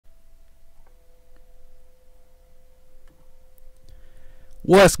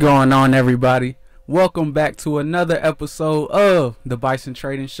What's going on, everybody? Welcome back to another episode of the Bison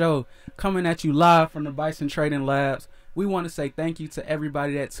Trading Show, coming at you live from the Bison Trading Labs. We want to say thank you to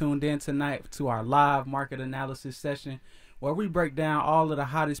everybody that tuned in tonight to our live market analysis session, where we break down all of the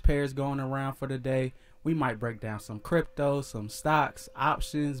hottest pairs going around for the day. We might break down some crypto, some stocks,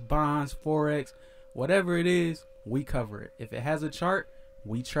 options, bonds, forex, whatever it is, we cover it. If it has a chart,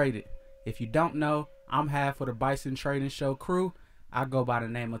 we trade it. If you don't know, I'm half of the Bison Trading Show crew. I go by the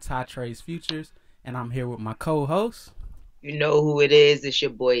name of Ty Trades Futures, and I'm here with my co-host. You know who it is. It's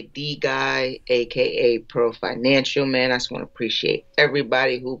your boy D Guy, aka Pro Financial Man. I just want to appreciate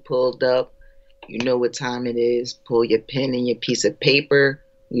everybody who pulled up. You know what time it is. Pull your pen and your piece of paper.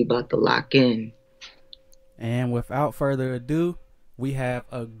 We about to lock in. And without further ado, we have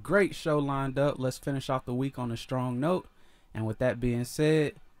a great show lined up. Let's finish off the week on a strong note. And with that being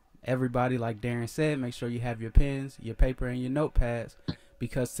said, everybody, like Darren said, make sure you have your pens, your paper, and your notepads,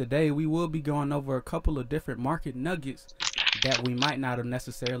 because today we will be going over a couple of different market nuggets that we might not have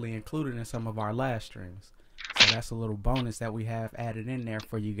necessarily included in some of our last streams. So that's a little bonus that we have added in there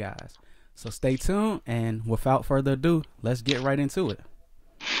for you guys. So stay tuned, and without further ado, let's get right into it.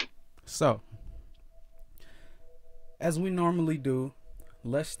 So, as we normally do,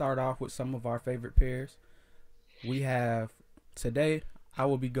 let's start off with some of our favorite pairs. We have today, I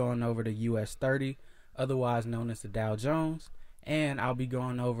will be going over the US 30, otherwise known as the Dow Jones, and I'll be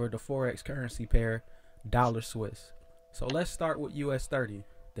going over the Forex currency pair, Dollar Swiss. So let's start with US 30,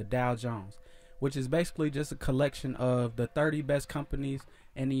 the Dow Jones, which is basically just a collection of the 30 best companies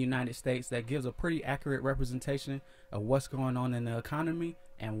in the United States that gives a pretty accurate representation of what's going on in the economy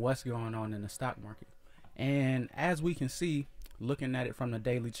and what's going on in the stock market. And as we can see, looking at it from the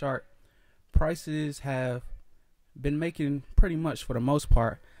daily chart, prices have been making pretty much, for the most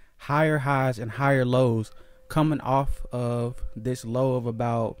part, higher highs and higher lows, coming off of this low of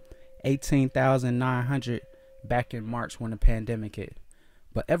about 18,900 back in March when the pandemic hit.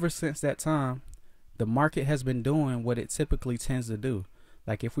 But ever since that time, the market has been doing what it typically tends to do.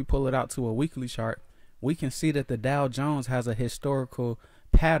 Like if we pull it out to a weekly chart, we can see that the Dow Jones has a historical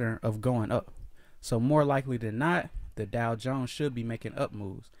pattern of going up. So more likely than not, the Dow Jones should be making up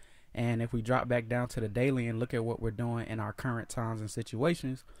moves. And if we drop back down to the daily and look at what we're doing in our current times and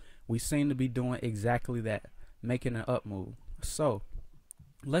situations, we seem to be doing exactly that, making an up move. So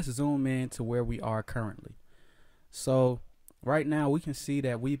let's zoom in to where we are currently. So right now we can see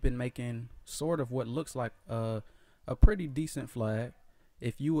that we've been making sort of what looks like a pretty decent flag.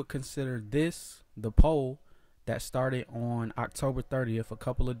 If you would consider this the poll that started on October 30th, a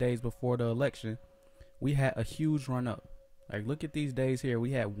couple of days before the election, we had a huge run up. Like, look at these days here.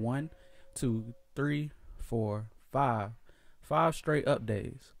 We had 1, 2, 3, 4, 5 straight up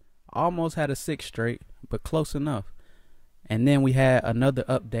days. Almost had a 6 straight, but close enough. And then we had another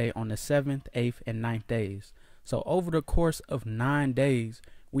up day on the 7th, 8th, and 9th days. So over the course of 9 days,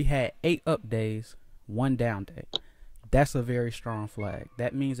 we had 8 up days, 1 down day. That's a very strong flag.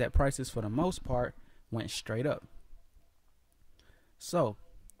 That means that prices, for the most part, went straight up. So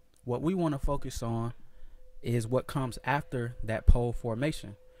what we want to focus on is what comes after that pole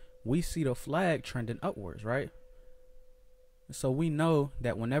formation. We see the flag trending upwards, right? So we know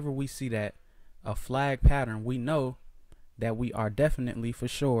that whenever we see that, a flag pattern, we know that we are definitely for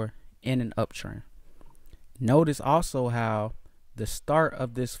sure in an uptrend. Notice also how the start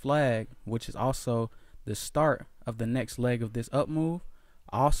of this flag, which is also the start of the next leg of this up move,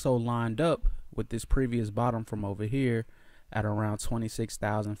 also lined up with this previous bottom from over here at around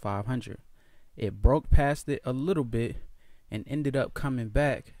 26,500. It broke past it a little bit and ended up coming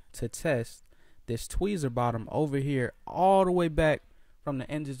back to test this tweezer bottom over here all the way back from the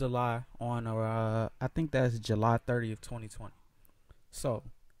end of July on I think that's July 30th, 2020. So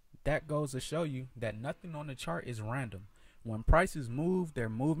that goes to show you that nothing on the chart is random. When prices move, they're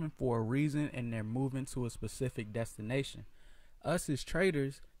moving for a reason, and they're moving to a specific destination. Us as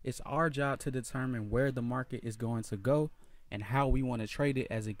traders, it's our job to determine where the market is going to go and how we want to trade it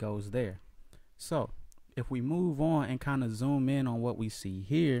as it goes there. So if we move on and kind of zoom in on what we see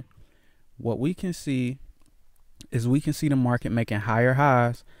here, what we can see is we can see the market making higher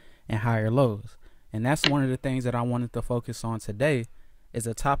highs and higher lows. And that's one of the things that I wanted to focus on today, is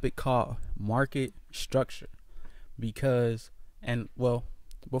a topic called market structure. Because, and well,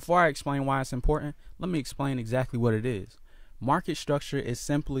 before I explain why it's important, let me explain exactly what it is. Market structure is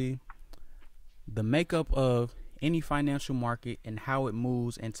simply the makeup of any financial market and how it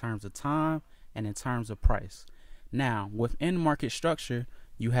moves in terms of time and in terms of price. Now, within market structure,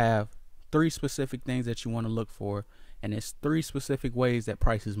 you have 3 specific things that you want to look for, and it's 3 specific ways that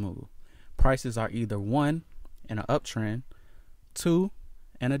prices move. Prices are either 1, in an uptrend, 2,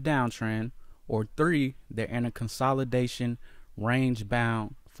 in a downtrend, or 3, they're in a consolidation range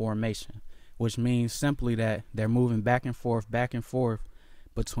bound formation, which means simply that they're moving back and forth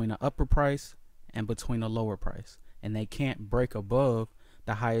between an upper price and between a lower price, and they can't break above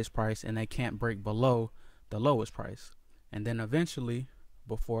the highest price and they can't break below the lowest price. And then eventually,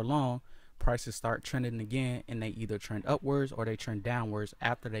 before long, prices start trending again, and they either trend upwards or they trend downwards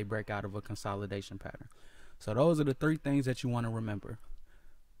after they break out of a consolidation pattern. So those are the 3 things that you want to remember: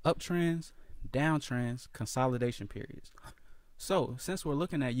 uptrends, downtrends, consolidation periods. So since we're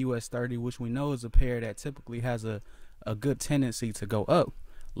looking at US 30, which we know is a pair that typically has a good tendency to go up,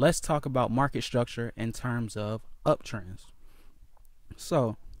 let's talk about market structure in terms of uptrends.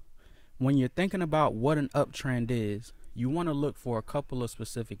 So when you're thinking about what an uptrend is, you want to look for a couple of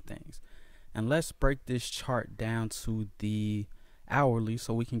specific things. And let's break this chart down to the hourly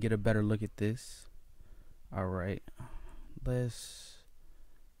so we can get a better look at this. All right, let's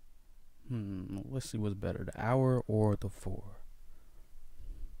see what's better, the hour or the 4.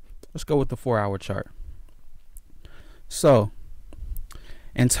 Let's go with the 4-hour chart. So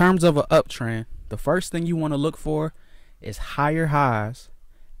in terms of an uptrend, the first thing you want to look for is higher highs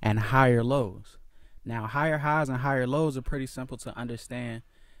and higher lows. Now, higher highs and higher lows are pretty simple to understand.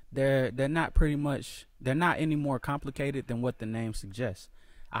 They're not any more complicated than what the name suggests.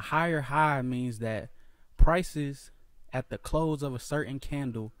 A higher high means that prices at the close of a certain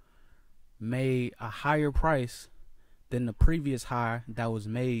candle made a higher price than the previous high that was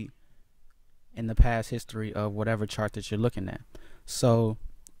made in the past history of whatever chart that you're looking at. So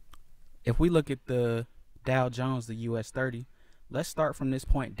if we look at the Dow Jones, the US 30, let's start from this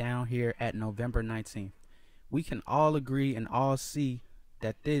point down here at November 19th. We can all agree and all see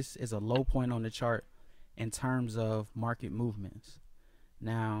that this is a low point on the chart in terms of market movements.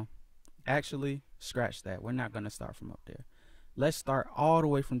 Now, actually, scratch that. We're not going to start from up there. Let's start all the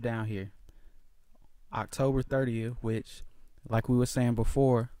way from down here. October 30th, which, like we were saying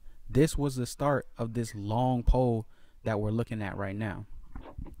before, this was the start of this long pole that we're looking at right now.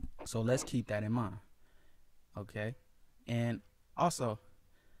 So let's keep that in mind. Okay. And also,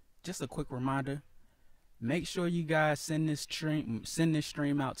 just a quick reminder, make sure you guys send this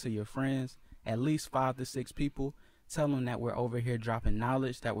stream out to your friends, at least 5 to 6 people. Tell them that we're over here dropping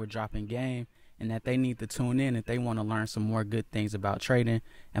knowledge, that we're dropping game, and that they need to tune in if they want to learn some more good things about trading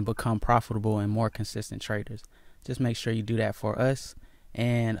and become profitable and more consistent traders. Just make sure you do that for us,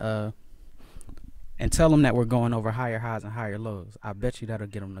 and tell them that we're going over higher highs and higher lows. I bet you that'll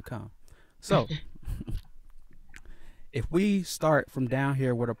get them to come. So if we start from down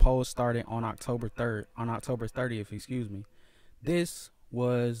here where the poll started on October 30th, excuse me, this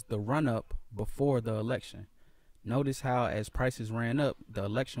was the run up before the election. Notice how as prices ran up, the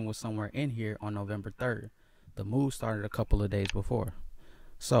election was somewhere in here on November 3rd. The move started a couple of days before.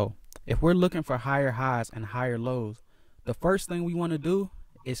 So if we're looking for higher highs and higher lows, the first thing we want to do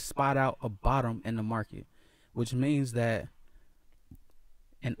is spot out a bottom in the market, which means that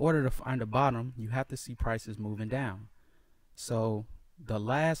in order to find a bottom, you have to see prices moving down. So the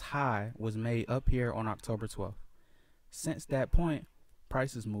last high was made up here on October 12th. Since that point,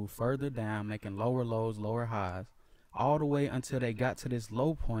 prices moved further down, making lower lows, lower highs, all the way until they got to this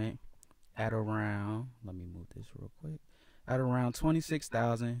low point at around, let me move this real quick, at around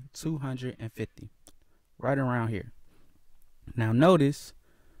 26,250, right around here. Now notice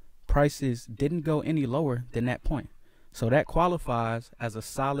prices didn't go any lower than that point. So that qualifies as a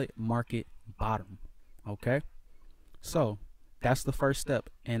solid market bottom. Okay. So that's the first step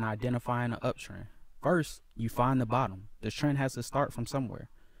in identifying an uptrend. First, you find the bottom. The trend has to start from somewhere.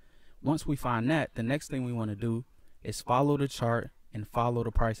 Once we find that, the next thing we want to do is follow the chart and follow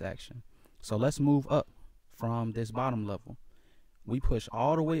the price action. So let's move up from this bottom level. We push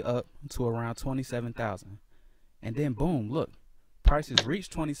all the way up to around 27,000. And then boom, look, prices reach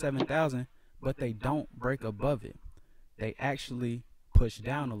 27,000, but they don't break above it. They actually push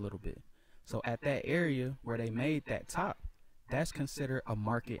down a little bit. So at that area where they made that top, that's considered a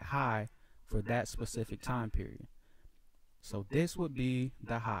market high for that specific time period. So this would be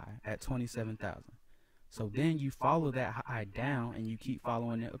the high at 27,000. So then you follow that high down and you keep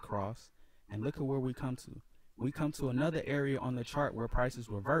following it across, and look at where we come to. We come to another area on the chart where prices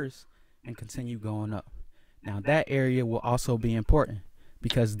reverse and continue going up. Now that area will also be important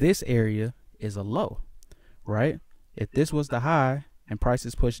because this area is a low, right? If this was the high and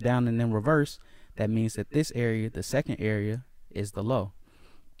prices push down and then reverse, that means that this area, the second area, is the low.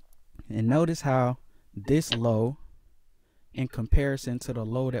 And notice how this low, in comparison to the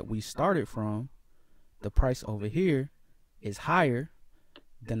low that we started from, the price over here is higher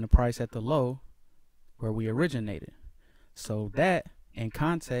than the price at the low where we originated. So that in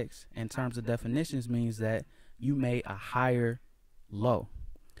context, in terms of definitions, means that you made a higher low.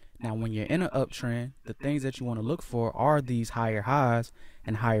 Now, when you're in an uptrend, the things that you want to look for are these higher highs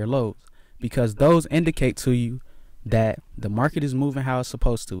and higher lows, because those indicate to you that the market is moving how it's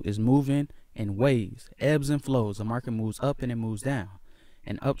supposed to. It's moving in waves, ebbs and flows. The market moves up and it moves down,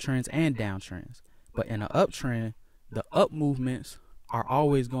 in uptrends and downtrends. But in an uptrend, the up movements are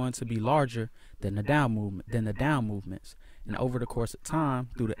always going to be larger than the down movements. And over the course of time,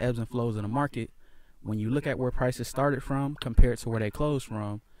 through the ebbs and flows of the market, when you look at where prices started from compared to where they closed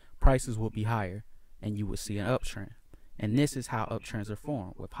from, prices will be higher and you would see an uptrend. And this is how uptrends are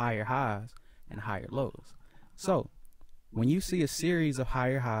formed, with higher highs and higher lows. So when you see a series of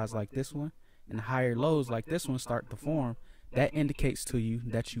higher highs like this one and higher lows like this one start to form, that indicates to you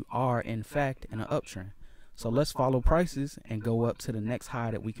that you are in fact in an uptrend. So let's follow prices and go up to the next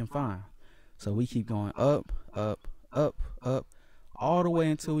high that we can find. So we keep going up, up, up, up, all the way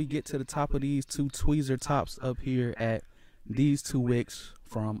until we get to the top of these two tweezer tops up here at these two wicks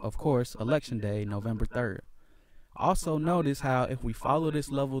from, of course, election day, November 3rd. Also notice how if we follow this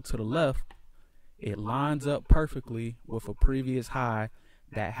level to the left, it lines up perfectly with a previous high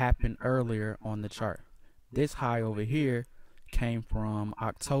that happened earlier on the chart. This high over here came from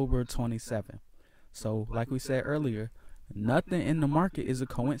October 27th. So like we said earlier, nothing in the market is a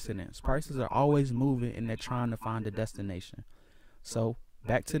coincidence. Prices are always moving and they're trying to find a destination. So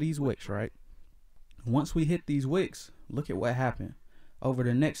back to these wicks, right? Once we hit these wicks, look at what happened. Over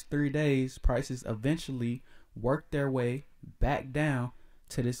the next 3 days, prices eventually worked their way back down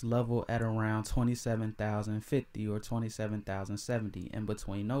to this level at around 27,050 or 27,070, in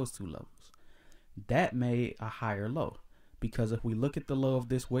between those two levels. That made a higher low, because if we look at the low of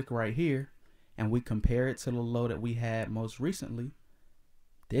this wick right here and we compare it to the low that we had most recently,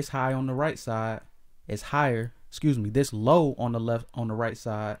 this high on the right side is higher, this low on the left, on the right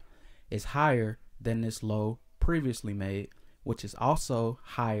side is higher than this low previously made, which is also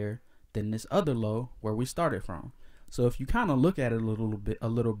higher than this other low where we started from. So if you kind of look at it a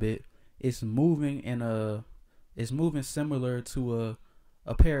little bit, it's moving similar to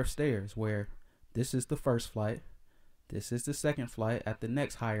a pair of stairs, where this is the first flight, this is the second flight at the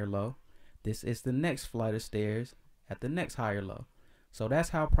next higher low, this is the next flight of stairs at the next higher low. So that's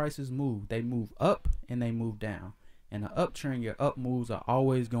how prices move. They move up and they move down. In an uptrend, your up moves are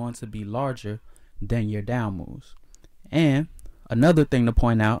always going to be larger than your down moves. And another thing to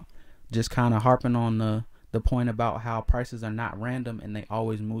point out, just kind of harping on the point about how prices are not random and they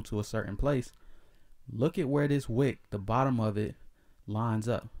always move to a certain place. Look at where this wick, the bottom of it, lines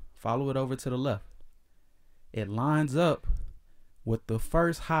up. Follow it over to the left. It lines up with the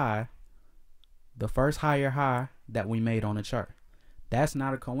first higher high that we made on the chart. That's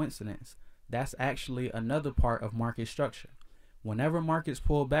not a coincidence. That's actually another part of market structure. Whenever markets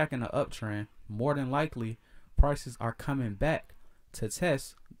pull back in an uptrend, more than likely prices are coming back to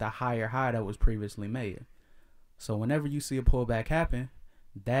test the higher high that was previously made. So whenever you see a pullback happen,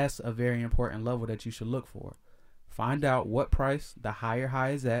 that's a very important level that you should look for. Find out what price the higher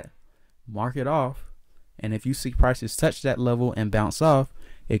high is at, mark it off, and if you see prices touch that level and bounce off,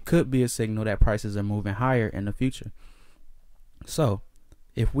 it could be a signal that prices are moving higher in the future. So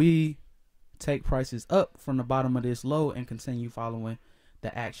if we take prices up from the bottom of this low and continue following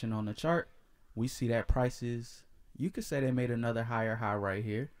the action on the chart, we see that prices, you could say they made another higher high right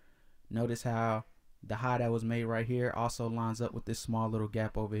here. Notice how the high that was made right here also lines up with this small little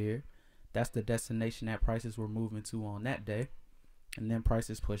gap over here. That's the destination that prices were moving to on that day. And then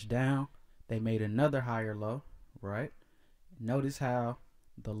prices pushed down. They made another higher low, right? Notice how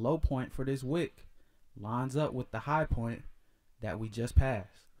the low point for this wick lines up with the high point that we just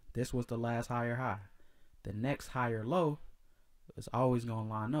passed. This was the last higher high. The next higher low is always going to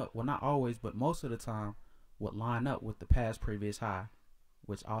line up. Well, not always, but most of the time would line up with the past previous high,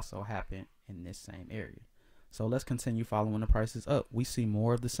 which also happened in this same area. So let's continue following the prices up. We see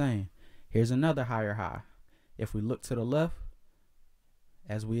more of the same. Here's another higher high. If we look to the left,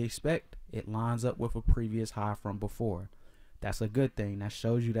 as we expect, it lines up with a previous high from before. That's a good thing. That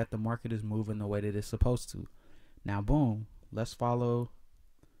shows you that the market is moving the way that it's supposed to. Now, boom, let's follow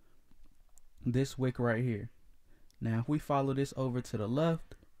this wick right here. Now, if we follow this over to the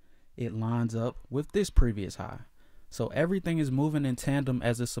left, it lines up with this previous high. So everything is moving in tandem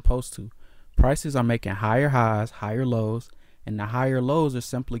as it's supposed to. Prices are making higher highs, higher lows, and the higher lows are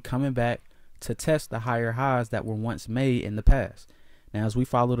simply coming back to test the higher highs that were once made in the past. Now, as we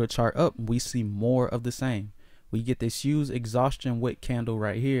follow the chart up, we see more of the same. We get this huge exhaustion wick candle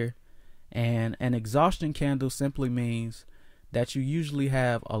right here. And an exhaustion candle simply means that you usually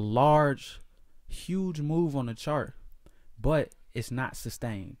have a large, huge move on the chart, but it's not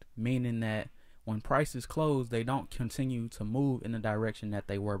sustained, meaning that when prices close, they don't continue to move in the direction that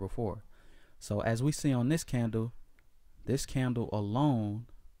they were before. So as we see on this candle alone,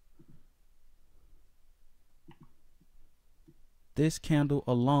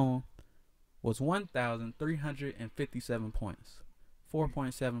 was 1,357 points,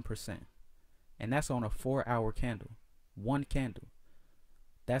 4.7%. And that's on a 4-hour candle, one candle.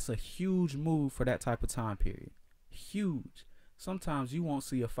 That's a huge move for that type of time period. Huge. Sometimes you won't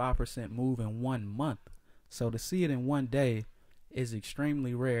see a 5% move in 1 month. So to see it in one day is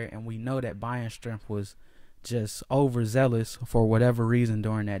extremely rare, and we know that buying strength was just overzealous for whatever reason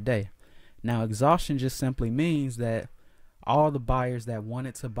during that day. Now, exhaustion just simply means that all the buyers that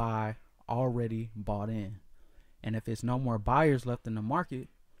wanted to buy already bought in. And if it's no more buyers left in the market,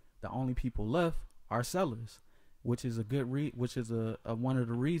 the only people left are sellers, which is one of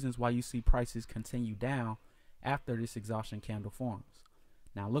the reasons why you see prices continue down after this exhaustion candle forms.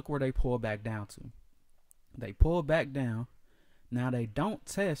 Now look where they pull back down to. They pull back down. Now they don't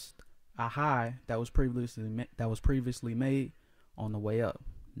test a high that was previously made on the way up.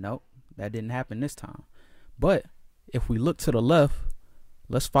 Nope, that didn't happen this time. But if we look to the left,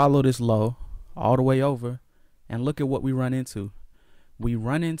 let's follow this low all the way over and look at what we run into. We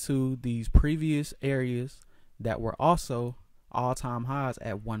run into these previous areas that were also all-time highs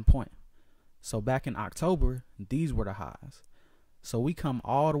at one point. So back in October, these were the highs. So we come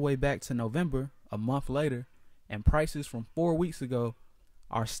all the way back to November, a month later, and prices from 4 weeks ago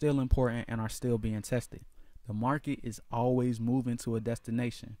are still important and are still being tested. The market is always moving to a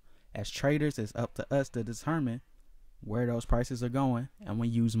destination. As traders, it's up to us to determine where those prices are going, and we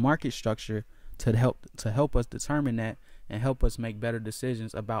use market structure to help us determine that and help us make better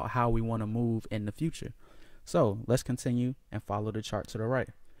decisions about how we want to move in the future. So let's continue and follow the chart to the right.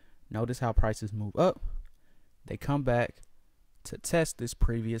 Notice how prices move up. They come back to test this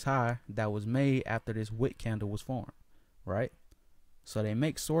previous high that was made after this wick candle was formed, right? So they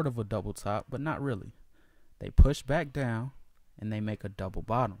make sort of a double top, but not really. They push back down and they make a double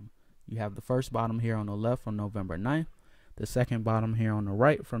bottom. You have the first bottom here on the left from November 9th, the second bottom here on the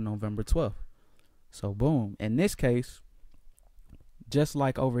right from November 12th. So boom, in this case, just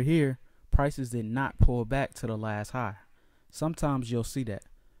like over here, prices did not pull back to the last high. Sometimes you'll see that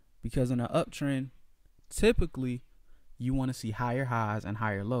because in an uptrend, typically you want to see higher highs and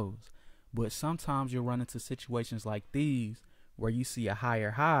higher lows. But sometimes you'll run into situations like these where you see a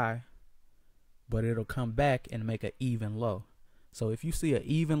higher high, but it'll come back and make an even low. So if you see an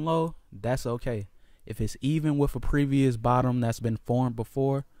even low, that's okay. If it's even with a previous bottom that's been formed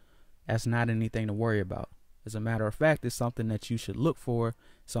before, that's not anything to worry about. As a matter of fact, it's something that you should look for,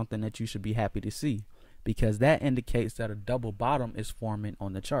 something that you should be happy to see, because that indicates that a double bottom is forming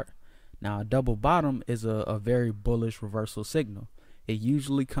on the chart. Now, a double bottom is a very bullish reversal signal. It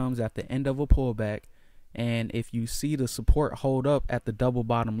usually comes at the end of a pullback, and if you see the support hold up at the double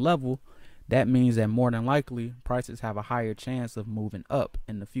bottom level, that means that more than likely prices have a higher chance of moving up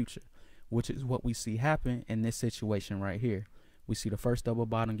in the future, which is what we see happen in this situation right here. We see the first double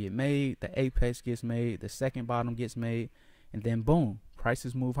bottom get made, the apex gets made, the second bottom gets made, and then boom,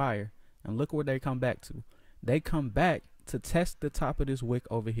 prices move higher. And look where they come back to. They come back to test the top of this wick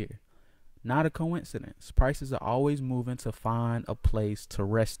over here. Not a coincidence. Prices are always moving to find a place to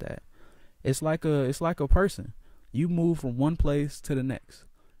rest at. It's like a person. You move from one place to the next.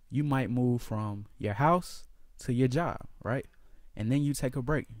 You might move from your house to your job, right? And then you take a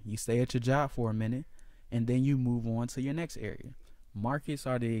break. You stay at your job for a minute, and then you move on to your next area. Markets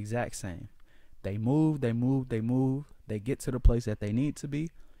are the exact same. They move, they move, they move. They get to the place that they need to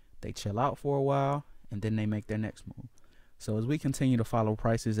be. They chill out for a while, and then they make their next move. So as we continue to follow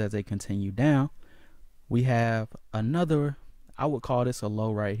prices as they continue down, we have another, I would call this a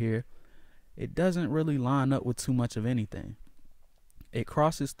low right here. It doesn't really line up with too much of anything. It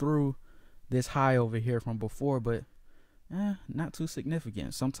crosses through this high over here from before, but not too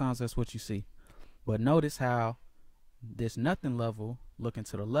significant. Sometimes that's what you see. But notice how this nothing level, looking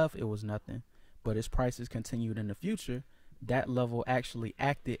to the left, it was nothing. But as prices continued in the future, that level actually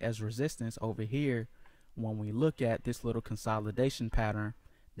acted as resistance over here when we look at this little consolidation pattern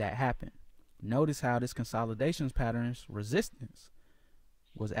that happened. Notice how this consolidation pattern's resistance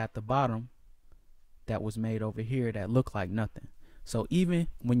was at the bottom that was made over here that looked like nothing. So even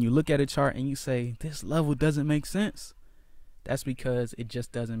when you look at a chart and you say this level doesn't make sense, that's because it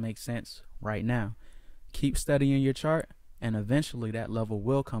just doesn't make sense right now. Keep studying your chart, and eventually that level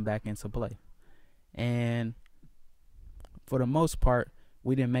will come back into play. And for the most part,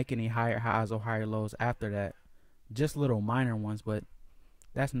 we didn't make any higher highs or higher lows after that. Just little minor ones, but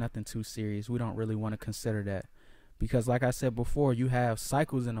that's nothing too serious. We don't really want to consider that Because like I said before, you have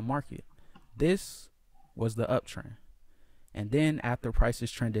cycles in the market. This was the uptrend. And then after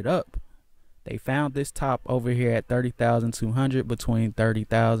prices trended up, they found this top over here at 30,200 between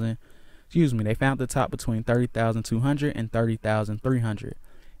 30,000. Excuse me, they found the top between 30,200 and 30,300.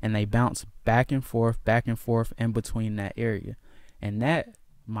 And they bounced back and forth in between that area. And that,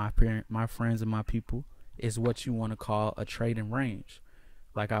 my friends and my people, is what you want to call a trading range.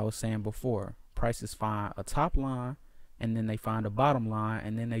 Like I was saying before, prices find a top line and then they find a bottom line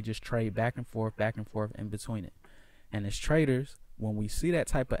and then they just trade back and forth in between it. And as traders, when we see that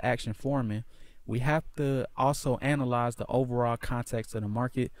type of action forming, we have to also analyze the overall context of the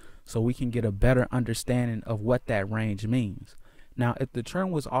market so we can get a better understanding of what that range means. Now, if the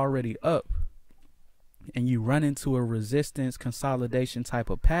trend was already up and you run into a resistance consolidation type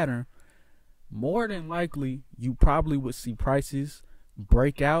of pattern, more than likely you probably would see prices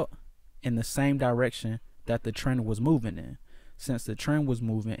break out in the same direction that the trend was moving in. Since the trend was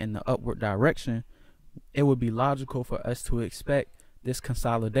moving in the upward direction, it would be logical for us to expect this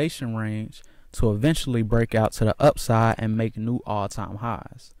consolidation range to eventually break out to the upside and make new all-time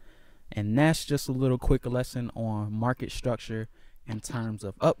highs. And that's just a little quick lesson on market structure in terms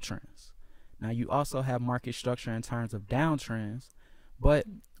of uptrends. Now, you also have market structure in terms of downtrends, but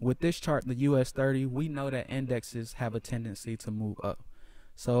with this chart, the US 30, we know that indexes have a tendency to move up.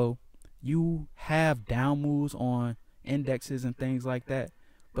 So you have down moves on indexes and things like that,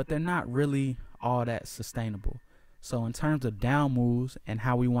 but they're not really all that sustainable. So in terms of down moves and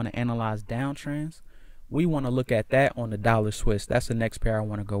how we want to analyze downtrends, we want to look at that on the dollar Swiss. That's the next pair I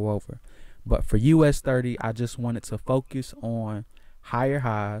want to go over. But for US 30, I just wanted to focus on higher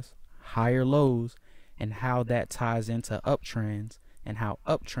highs, higher lows, and how that ties into uptrends and how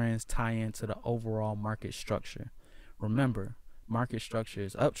uptrends tie into the overall market structure. Remember, market structure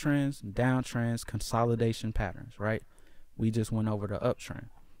is uptrends, downtrends, consolidation patterns, right? We just went over the uptrend.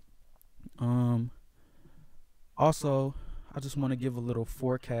 Also, I just want to give a little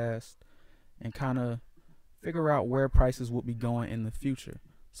forecast and kind of figure out where prices will be going in the future.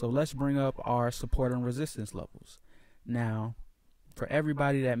 So let's bring up our support and resistance levels. Now, for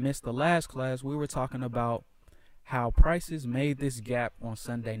everybody that missed the last class, we were talking about how prices made this gap on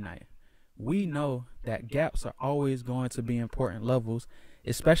Sunday night. We know that gaps are always going to be important levels,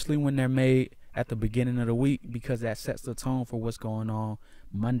 especially when they're made at the beginning of the week, because that sets the tone for what's going on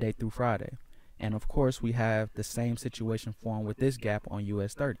Monday through Friday. And of course, we have the same situation formed with this gap on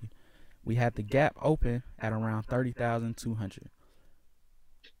US 30. We had the gap open at around 30,200,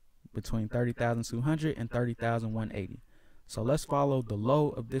 between 30,200 and 30,180. So let's follow the low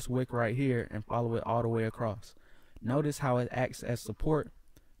of this wick right here and follow it all the way across. Notice how it acts as support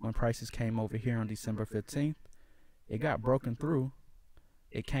when prices came over here on December 15th. It got broken through.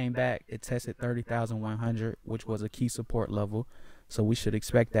 It came back. It tested 30,100, which was a key support level. So we should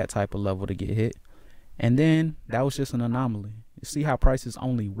expect that type of level to get hit. And then that was just an anomaly. You see how prices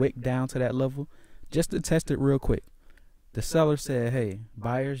only wicked down to that level just to test it real quick. The seller said, hey,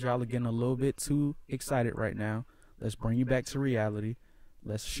 buyers, y'all are getting a little bit too excited right now. Let's bring you back to reality.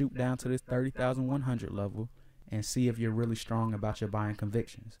 Let's shoot down to this 30,100 level and see if you're really strong about your buying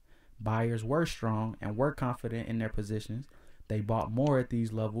convictions. Buyers were strong and were confident in their positions. They bought more at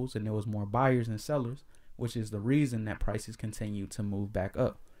these levels, and there was more buyers than sellers, which is the reason that prices continue to move back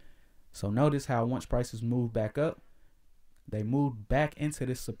up. So notice how once prices move back up, they moved back into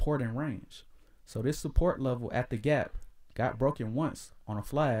this supporting range. So this support level at the gap got broken once on a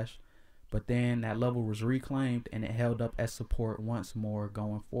flash, but then that level was reclaimed and it held up as support once more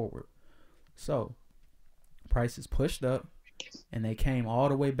going forward. So prices pushed up and they came all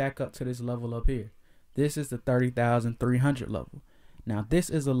the way back up to this level up here. This is the 30,300 level. Now this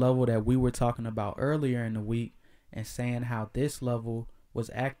is a level that we were talking about earlier in the week and saying how this level was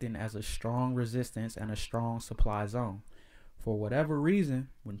acting as a strong resistance and a strong supply zone. For whatever reason,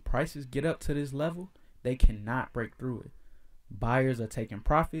 when prices get up to this level, they cannot break through it. Buyers are taking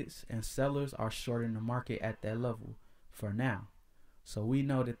profits and sellers are shorting the market at that level for now. So we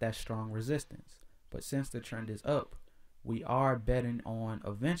know that that's strong resistance. But since the trend is up, we are betting on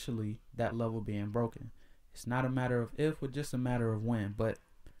eventually that level being broken. It's not a matter of if, but just a matter of when. But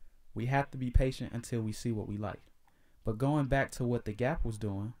we have to be patient until we see what we like. But going back to what the gap was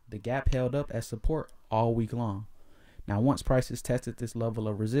doing, the gap held up as support all week long. Now, once prices tested this level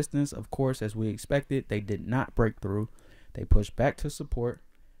of resistance, of course, as we expected, they did not break through. They pushed back to support.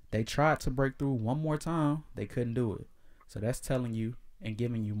 They tried to break through one more time. They couldn't do it. So that's telling you and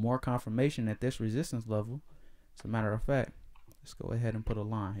giving you more confirmation at this resistance level. As a matter of fact, let's go ahead and put a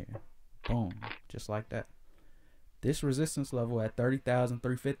line here. Boom, just like that. This resistance level at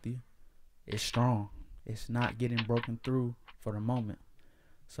 30,350 is strong. It's not getting broken through for the moment.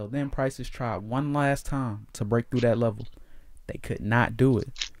 So then prices tried one last time to break through that level. They could not do it.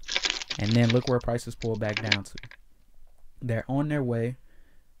 And then look where prices pulled back down to. They're on their way.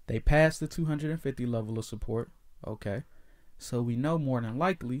 They passed the 250 level of support. Okay. So we know more than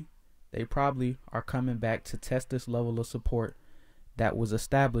likely they probably are coming back to test this level of support that was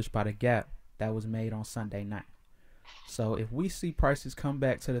established by the gap that was made on Sunday night. So if we see prices come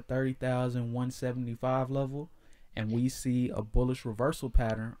back to the 30,175 level and we see a bullish reversal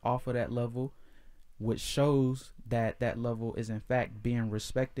pattern off of that level, which shows that that level is in fact being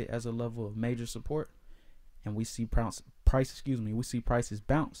respected as a level of major support, and we see prices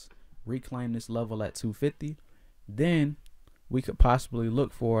bounce, reclaim this level at 250, then we could possibly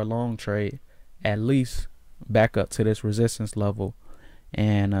look for a long trade, at least back up to this resistance level.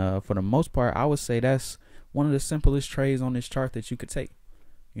 And for the most part, I would say that's one of the simplest trades on this chart that you could take.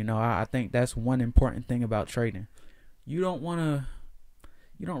 You know, I think that's one important thing about trading. You don't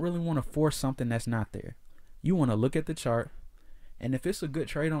really want to force something that's not there. You want to look at the chart, and if it's a good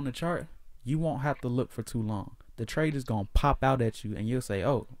trade on the chart, you won't have to look for too long. The trade is going to pop out at you and you'll say,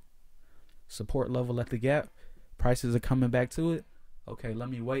 oh, support level at the gap, prices are coming back to it. Okay, let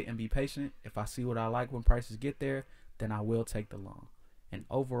me wait and be patient. If I see what I like when prices get there, then I will take the long. And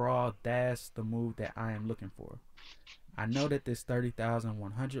overall, that's the move that I am looking for. I know that this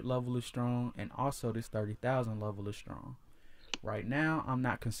 30,100 level is strong, and also this 30,000 level is strong. Right now, I'm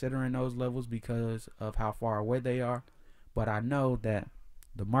not considering those levels because of how far away they are, but I know that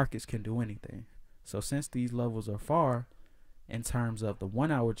the markets can do anything. So since these levels are far in terms of the 1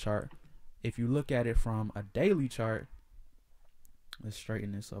 hour chart, if you look at it from a daily chart, let's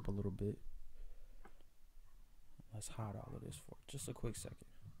straighten this up a little bit. Let's hide all of this for just a quick second.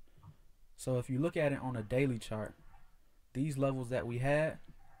 So if you look at it on a daily chart, these levels that we had,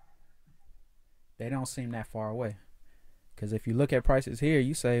 they don't seem that far away. Because if you look at prices here,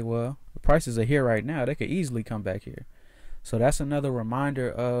 you say, well, the prices are here right now. They could easily come back here. So that's another reminder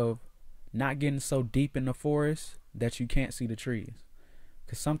of not getting so deep in the forest that you can't see the trees.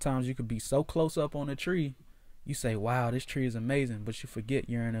 Because sometimes you could be so close up on a tree, you say, wow, this tree is amazing, but you forget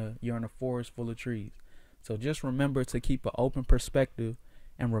you're in a forest full of trees. So just remember to keep an open perspective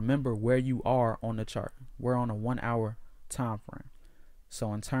and remember where you are on the chart. We're on a 1 hour time frame.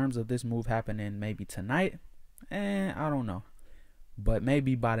 So in terms of this move happening maybe tonight, I don't know. But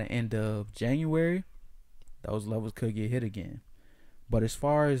maybe by the end of January, those levels could get hit again. But as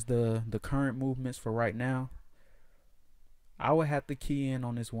far as the current movements for right now, I would have to key in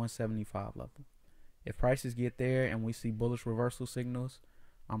on this 175 level. If prices get there and we see bullish reversal signals,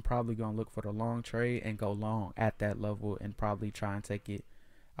 I'm probably going to look for the long trade and go long at that level and probably try and take it.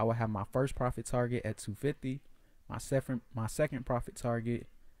 I would have my first profit target at 250. My second profit target,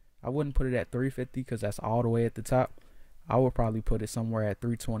 I wouldn't put it at 350 because that's all the way at the top. I would probably put it somewhere at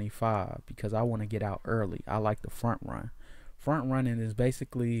 325 because I want to get out early. I like the front run. Front running is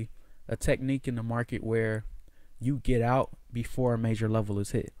basically a technique in the market where you get out before a major level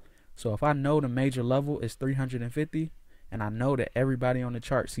is hit. So if I know the major level is 350 and I know that everybody on the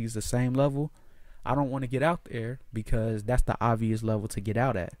chart sees the same level, I don't want to get out there because that's the obvious level to get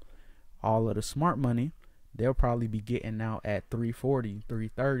out at. All of the smart money, they'll probably be getting out at 340,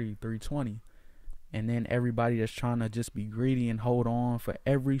 330, 320. And then everybody that's trying to just be greedy and hold on for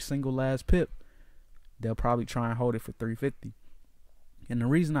every single last pip, they'll probably try and hold it for 350. And the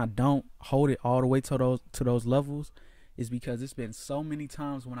reason I don't hold it all the way to those levels is because it's been so many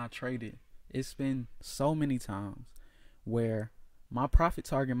times when I traded. It's been so many times where my profit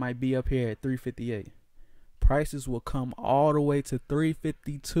target might be up here at 358. Prices will come all the way to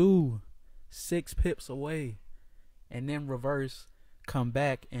 352, 6 pips away, and then reverse, come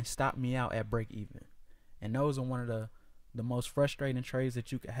back and stop me out at break even. And those are one of the most frustrating trades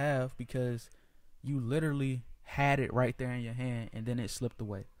that you could have because you literally had it right there in your hand and then it slipped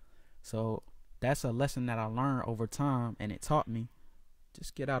away. So that's a lesson that I learned over time, and it taught me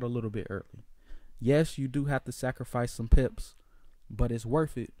just get out a little bit early. Yes, you do have to sacrifice some pips, but it's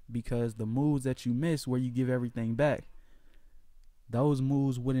worth it because the moves that you miss where you give everything back, those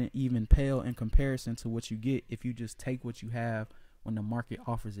moves wouldn't even pale in comparison to what you get if you just take what you have when the market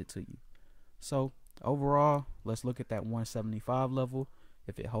offers it to you. So overall, let's look at that 175 level.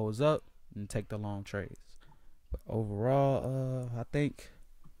 If it holds up, then take the long trades. But overall, I think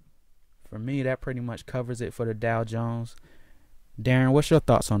for me that pretty much covers it for the Dow Jones. Darren, what's your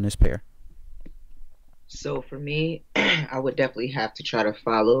thoughts on this pair? So for me, I would definitely have to try to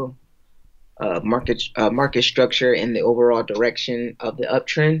follow market structure in the overall direction of the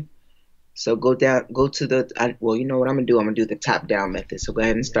uptrend. So go to the, well, you know what I'm gonna do? I'm gonna do the top down method. So go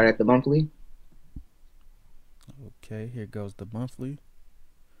ahead and start at the monthly. Okay, here goes the monthly.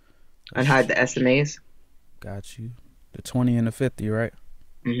 Unhide the SMAs. Got you. The 20 and the 50, right?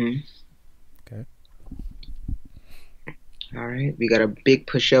 Mm-hmm. Okay. All right. We got a big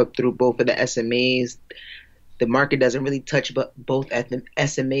push up through both of the SMAs. The market doesn't really touch both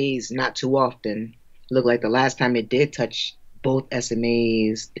SMAs not too often. Look like the last time it did touch both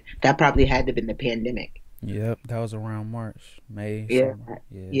SMAs, that probably had to have been the pandemic. Yep, that was around March, May, Yeah, something.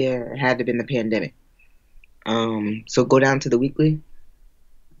 Yeah. yeah, it had to have been the pandemic. So go down to the weekly.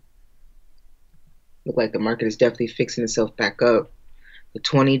 Look like the market is definitely fixing itself back up. The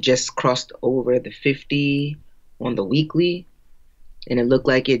 20 just crossed over the 50 on the weekly, and it looked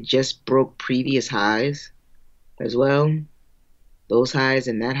like it just broke previous highs as well. Those highs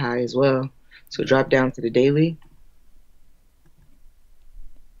and that high as well. So drop down to the daily.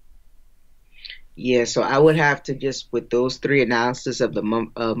 Yeah, so I would have to just with those three analysis of the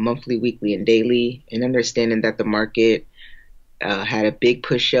monthly, weekly, and daily, and understanding that the market had a big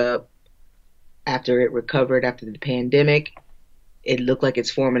push up after it recovered after the pandemic. It looked like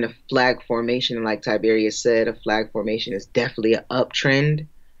it's forming a flag formation, and like Tiberius said, a flag formation is definitely an uptrend.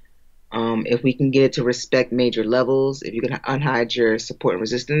 If we can get it to respect major levels, if you can unhide your support and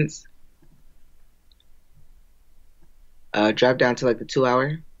resistance, drop down to like the 2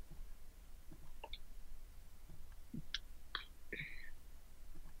 hour.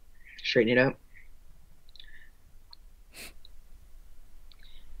 Straighten it up.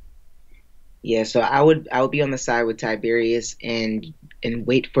 Yeah, so I would be on the side with Tiberius and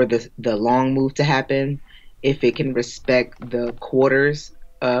wait for the long move to happen. If it can respect the quarters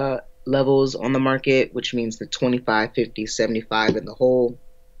levels on the market, which means the 25, 50, 75 in the whole,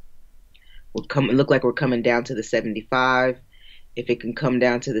 will come look like we're coming down to the 75. If it can come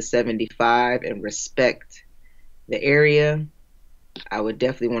down to the 75 and respect the area, I would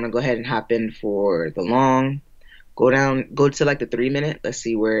definitely want to go ahead and hop in for the long. Go to like the 3 minute. Let's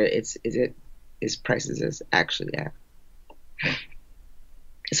see where its prices is actually at.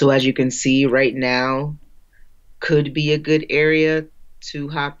 So as you can see right now, could be a good area to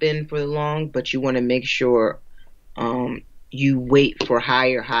hop in for the long, but you want to make sure you wait for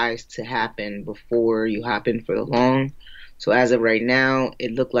higher highs to happen before you hop in for the long. So as of right now,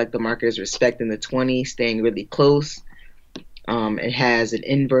 it looked like the market is respecting the 20, staying really close. It has an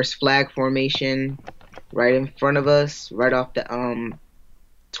inverse flag formation right in front of us, right off the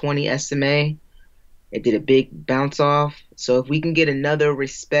 20 SMA. It did a big bounce off. So if we can get another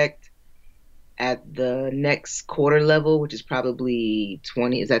respect at the next quarter level, which is probably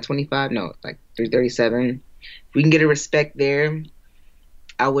 20, is that 25? No, like 337. If we can get a respect there,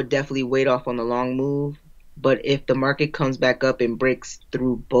 I would definitely wait off on the long move. But if the market comes back up and breaks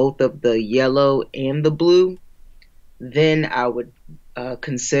through both of the yellow and the blue, then I would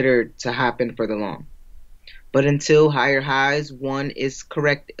consider to hop in for the long. But until higher highs, one is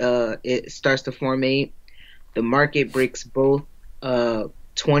correct, it starts to formate. The market breaks both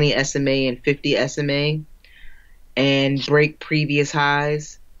 20 SMA and 50 SMA and break previous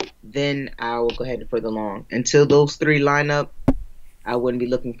highs, then I will go ahead for the long. Until those three line up, I wouldn't be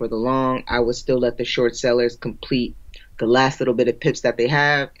looking for the long. I would still let the short sellers complete the last little bit of pips that they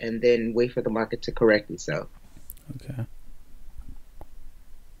have and then wait for the market to correct itself. Okay.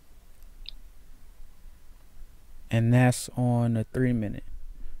 And that's on a 3 minute,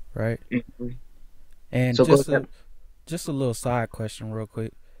 right? Mm-hmm. And so just a little side question real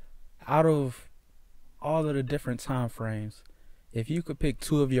quick. Out of all of the different time frames, if you could pick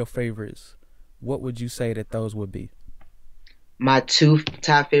two of your favorites, what would you say that those would be? My two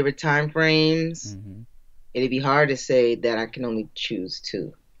top favorite time frames, Mm-hmm. it'd be hard to say that I can only choose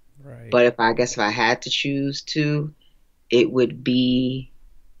two. Right. But if I had to choose two, it would be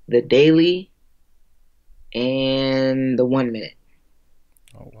the daily and the 1 minute.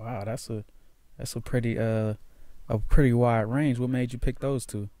 Oh wow, that's a pretty wide range. What made you pick those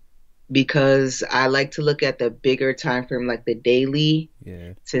two? Because I like to look at the bigger time frame, like the daily,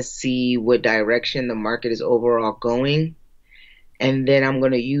 Yeah. to see what direction the market is overall going. And then I'm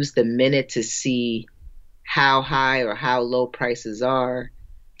going to use the minute to see how high or how low prices are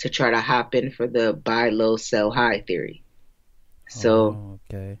to try to hop in for the buy low, sell high theory. So,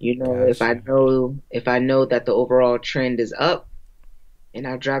 Oh, okay. if I know that the overall trend is up, and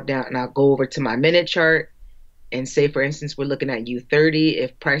I'll drop down and I'll go over to my minute chart and say, for instance, we're looking at U30.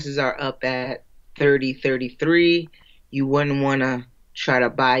 If prices are up at 30.33, you wouldn't want to try to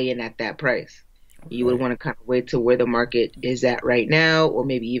buy in at that price. You would Right. want to kind of wait to where the market is at right now, or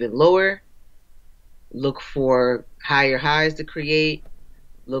maybe even lower. Look for higher highs to create.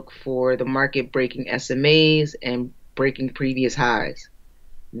 Look for the market breaking SMAs and breaking previous highs.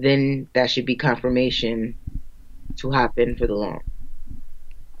 Then that should be confirmation to hop in for the long.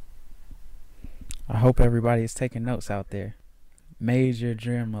 I hope everybody is taking notes out there. Major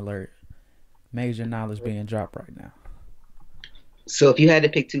dream alert. Major knowledge being dropped right now. So if you had to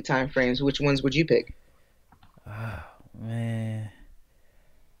pick two time frames, which ones would you pick? Oh, man.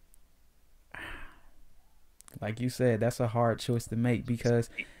 Like you said, that's a hard choice to make because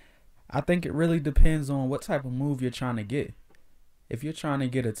I think it really depends on what type of move you're trying to get. If you're trying to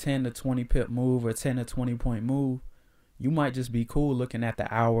get a 10 to 20 pip move or 10 to 20 point move, you might just be cool looking at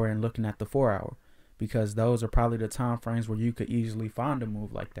the hour and looking at the 4 hour because those are probably the time frames where you could easily find a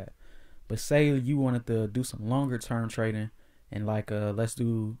move like that. But say you wanted to do some longer term trading and like let's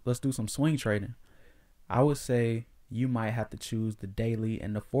do some swing trading. I would say you might have to choose the daily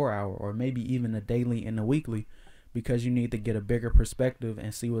and the 4 hour or maybe even the daily and the weekly because you need to get a bigger perspective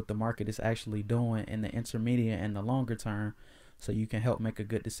and see what the market is actually doing in the intermediate and the longer term so you can help make a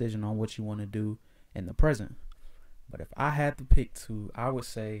good decision on what you want to do in the present. But if I had to pick two, I would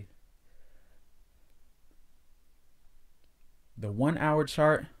say the 1 hour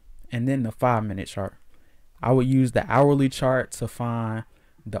chart and then the 5 minute chart. I would use the hourly chart to find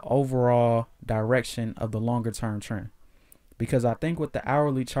the overall direction of the longer term trend. Because I think with the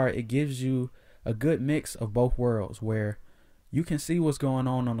hourly chart, it gives you a good mix of both worlds where you can see what's going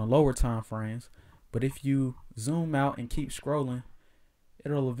on the lower time frames. But if you zoom out and keep scrolling,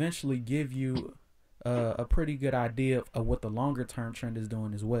 it'll eventually give you a pretty good idea of what the longer term trend is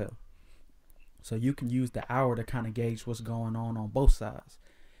doing as well. So you can use the hour to kind of gauge what's going on both sides.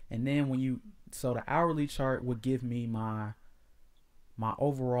 And then so the hourly chart would give me my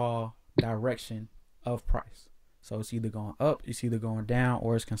overall direction of price. So it's either going up, it's either going down,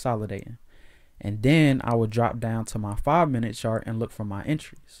 or it's consolidating. And then I would drop down to my 5 minute chart and look for my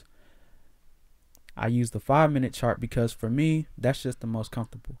entries. I use the 5 minute chart because for me, that's just the most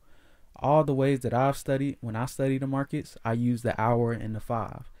comfortable. All the ways that I've studied, when I study the markets, I use the hour and the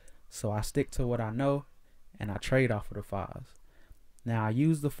 5. So I stick to what I know and I trade off of the 5s. Now I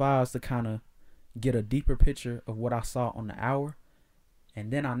use the 5s to kind of get a deeper picture of what I saw on the hour.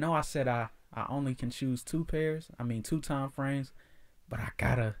 And then I know I said I only can choose two time frames, but I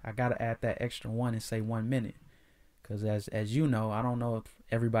gotta add that extra one and say 1 minute. Because as you know, I don't know if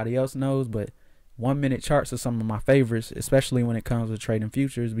everybody else knows, but 1 minute charts are some of my favorites, especially when it comes to trading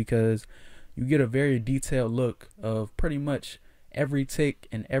futures, because you get a very detailed look of pretty much every tick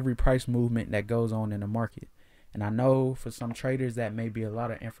and every price movement that goes on in the market. And I know for some traders that may be a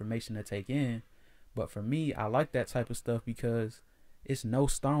lot of information to take in, but for me, I like that type of stuff because it's no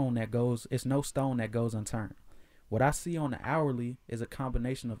stone that goes unturned. What I see on the hourly is a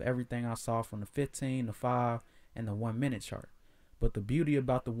combination of everything I saw from the 15, the 5, and the 1 minute chart. But the beauty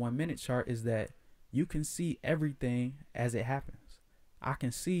about the 1 minute chart is that you can see everything as it happens. I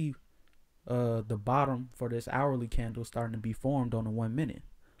can see the bottom for this hourly candle starting to be formed on the 1 minute.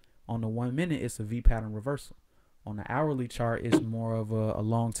 On the 1 minute, it's a V pattern reversal. On the hourly chart, it's more of a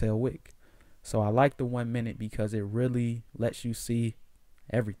long tail wick. So I like the 1 minute because it really lets you see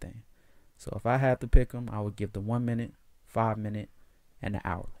everything. So if I had to pick them, I would give the 1 minute, 5 minute, and the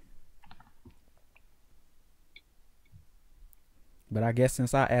hourly. But I guess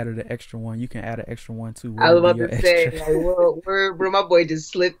since I added an extra one, you can add an extra one too. I was What would about be your to say, extra? like, word, bro, my boy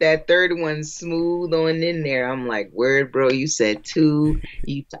just slipped that third one smooth on in there. I'm like, word, bro, you said two.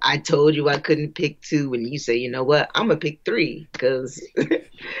 I told you I couldn't pick two, and you say, you know what? I'm gonna pick three, cause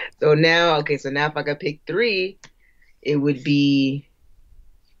so now if I could pick three, it would be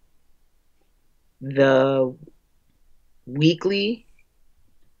the weekly.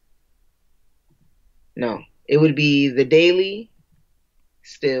 No, it would be the daily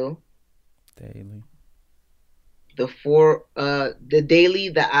still. Daily. The daily,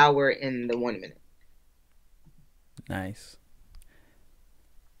 the hour, and the 1 minute. Nice.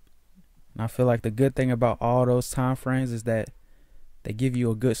 And I feel like the good thing about all those time frames is that they give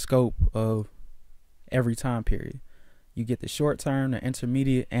you a good scope of every time period. You get the short term, the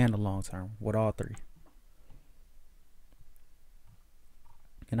intermediate, and the long term with all three.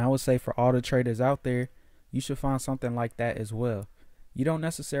 And I would say for all the traders out there, you should find something like that as well. You don't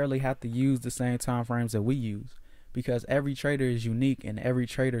necessarily have to use the same time frames that we use because every trader is unique and every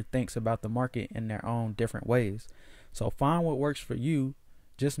trader thinks about the market in their own different ways. So find what works for you.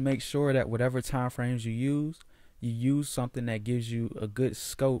 Just make sure that whatever time frames you use something that gives you a good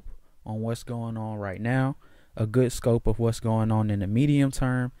scope on what's going on right now, a good scope of what's going on in the medium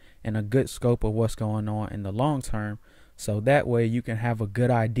term, and a good scope of what's going on in the long term. So that way you can have a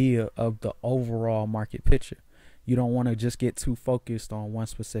good idea of the overall market picture. You don't want to just get too focused on one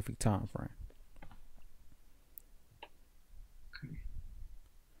specific time frame.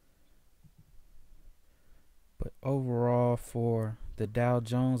 But overall, for the Dow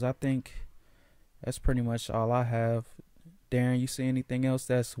Jones, I think that's pretty much all I have. Darren, you see anything else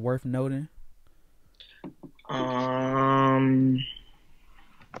that's worth noting? Um,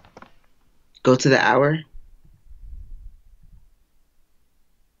 go to the hour.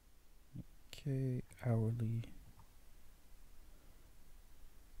 Okay, hourly.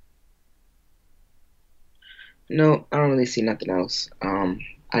 No, I don't really see nothing else.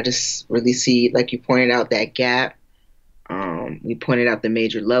 I just really see, like you pointed out, that gap. We pointed out the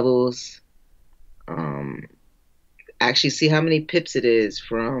major levels. Um, actually see how many pips it is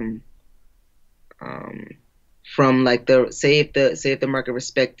um, from like the say if the market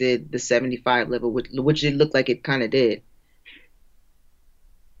respected the 75 level, which it looked like it kind of did.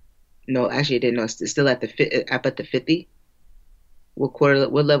 No, actually, it didn't. No, it's still up at the 50.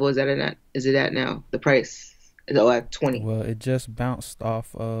 What level is that at? Is it at now? The price is at 20, Well, it just bounced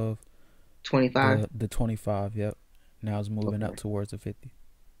off of 25. the 25. Yep. Now it's moving up Okay. towards the 50.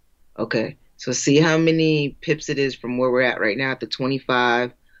 Okay. So see how many pips it is from where we're at right now at the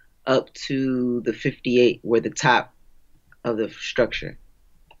 25 up to the 58, where the top of the structure.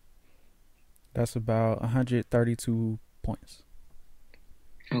 That's about 132 points.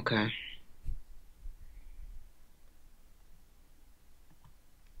 Okay.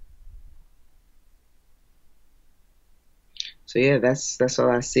 So yeah, that's all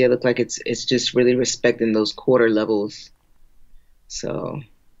I see. It looked like it's just really respecting those quarter levels. So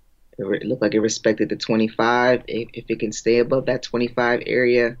it looked like it respected the 25. If it can stay above that 25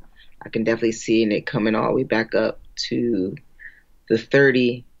 area, I can definitely see it coming all the way back up to the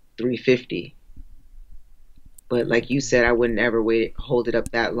 30, 350. But like you said, I wouldn't ever hold it up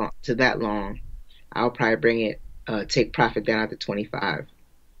that long. I'll probably bring it, take profit down at the 25.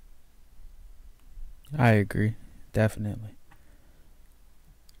 I agree. Definitely.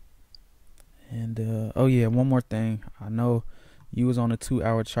 And oh yeah, one more thing. I know you was on a 2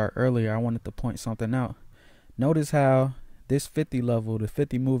 hour chart earlier. I wanted to point something out. Notice how this 50 level, the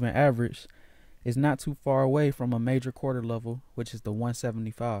 50 moving average, is not too far away from a major quarter level, which is the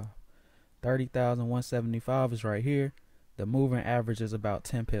 175. 30,175 is right here. The moving average is about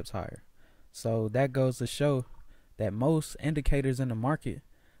 10 pips higher. So that goes to show that most indicators in the market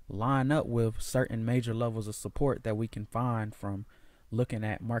line up with certain major levels of support that we can find from looking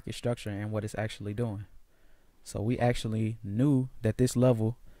at market structure and what it's actually doing. So we actually knew that this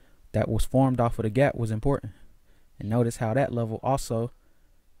level that was formed off of the gap was important. And notice how that level also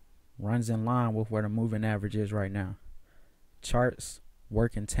runs in line with where the moving average is right now. Charts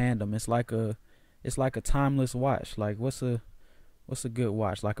work in tandem. It's like a timeless watch. Like what's a good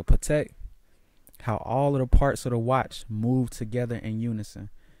watch? Like a Patek. How all of the parts of the watch move together in unison.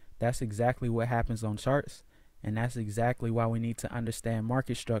 That's exactly what happens on charts, and that's exactly why we need to understand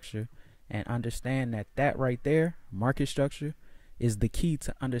market structure and understand that right there, market structure, is the key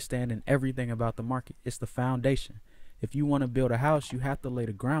to understanding everything about the market. It's the foundation. If you want to build a house, you have to lay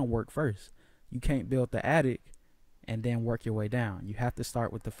the groundwork first. You can't build the attic and then work your way down. You have to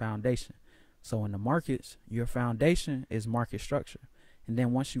start with the foundation. So in the markets, your foundation is market structure. And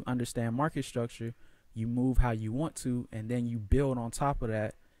then once you understand market structure, you move how you want to, and then you build on top of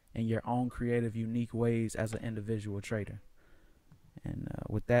that in your own creative, unique ways as an individual trader. And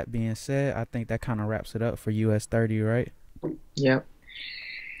with that being said, I think that kind of wraps it up for US 30, right? Yep.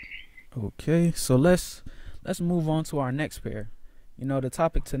 Okay, so let's move on to our next pair. The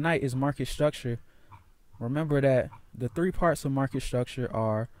topic tonight is market structure. Remember that the three parts of market structure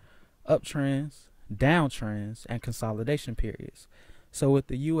are uptrends, downtrends, and consolidation periods. So with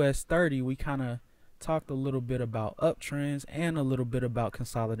the US 30, we kind of talked a little bit about uptrends and a little bit about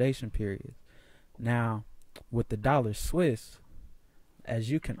consolidation periods. Now, with the dollar Swiss, as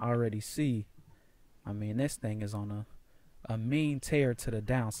you can already see, I mean, this thing is on a mean tear to the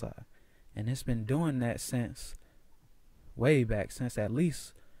downside. And it's been doing that since way back, since at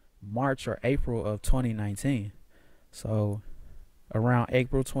least March or April of 2019. So around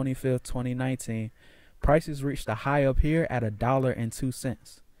April 25th, 2019, prices reached a high up here at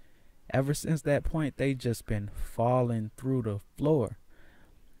 $1.02. Ever since that point, they just been falling through the floor.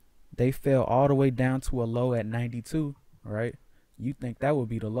 They fell all the way down to a low at 92, right? You think that would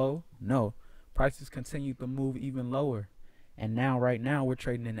be the low? No. Prices continue to move even lower. And now, right now, we're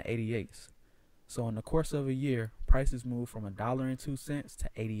trading in the 88s. So in the course of a year, prices move from $1.02 to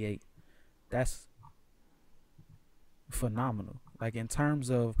 88. That's phenomenal. Like in terms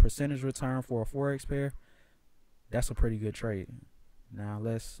of percentage return for a forex pair, that's a pretty good trade. Now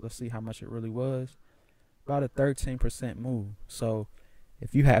let's see how much it really was. About a 13% move. So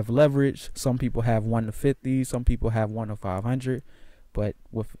if you have leverage, some people have 1 to 50, some people have 1 to 500. But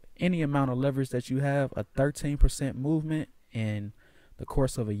with any amount of leverage that you have, a 13% movement in the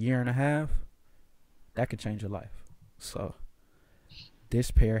course of a year and a half, that could change your life. So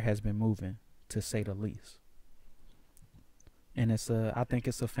this pair has been moving, to say the least. And I think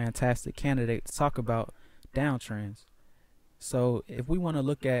it's a fantastic candidate to talk about downtrends. So if we want to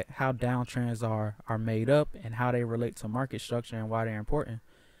look at how downtrends are made up and how they relate to market structure and why they're important,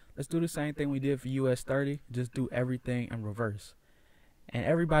 let's do the same thing we did for US 30. Just do everything in reverse. And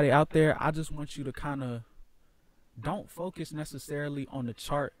everybody out there, I just want you to kind of don't focus necessarily on the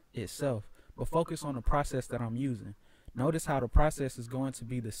chart itself, but focus on the process that I'm using. Notice how the process is going to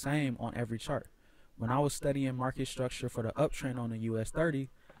be the same on every chart. When I was studying market structure for the uptrend on the US 30,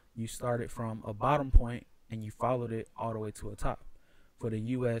 you started from a bottom point and you followed it all the way to a top. For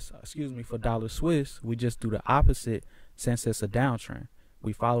the for dollar Swiss, we just do the opposite since it's a downtrend.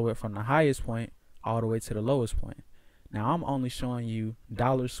 We follow it from the highest point all the way to the lowest point. Now I'm only showing you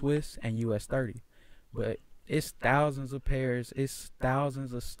dollar Swiss and US 30, but it's thousands of pairs, it's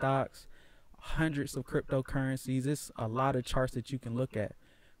thousands of stocks, hundreds of cryptocurrencies. It's a lot of charts that you can look at.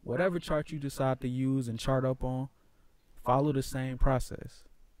 Whatever chart you decide to use and chart up on, follow the same process.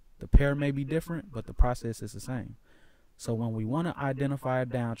 The pair may be different, but the process is the same. So when we want to identify a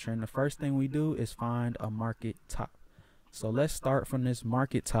downtrend, the first thing we do is find a market top. So let's start from this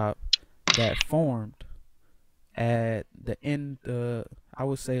market top that formed at the end, I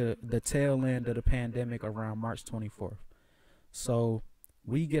would say the tail end of the pandemic around March 24th. So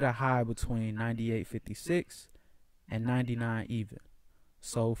we get a high between 98.56 and 99 even.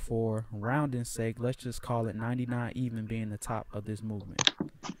 So for rounding's sake, let's just call it 99 even being the top of this movement.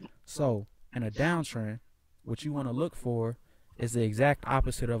 So in a downtrend, what you want to look for is the exact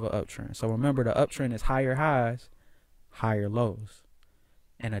opposite of an uptrend. So remember, the uptrend is higher highs, higher lows.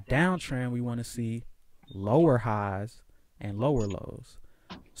 In a downtrend, we want to see lower highs and lower lows.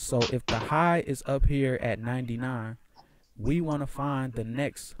 So if the high is up here at 99, we want to find the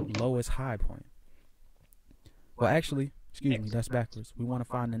next lowest high point. Well, actually, excuse me, that's backwards. We want to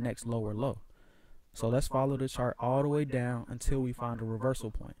find the next lower low. So let's follow the chart all the way down until we find a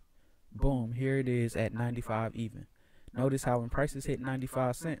reversal point. Boom, here it is at 95 even. Notice how when prices hit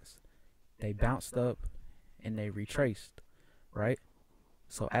 95 cents, they bounced up and they retraced, right?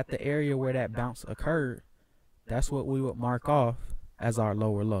 So at the area where that bounce occurred, that's what we would mark off as our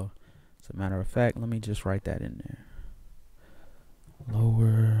lower low. As a matter of fact, let me just write that in there.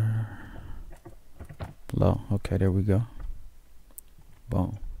 Lower low. Okay, there we go.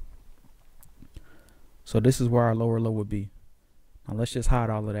 Boom. So this is where our lower low would be. Now let's just hide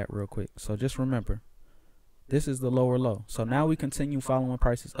all of that real quick. So just remember, this is the lower low. So now we continue following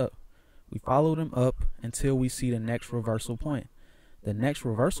prices up. We follow them up until we see the next reversal point. The next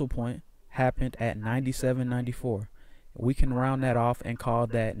reversal point happened at 97.94. We can round that off and call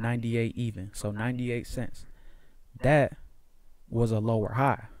that 98 even. So 98 cents. That was a lower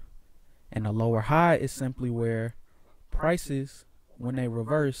high. And a lower high is simply where prices, when they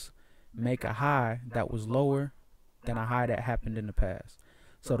reverse, make a high that was lower than a high that happened in the past.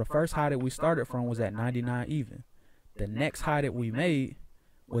 So the first high that we started from was at 99 even. The next high that we made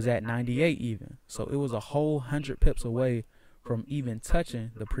was at 98 even. So it was a whole 100 pips away from even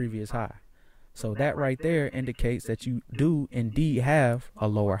touching the previous high. So that right there indicates that you do indeed have a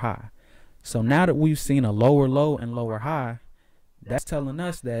lower high. So now that we've seen a lower low and lower high, that's telling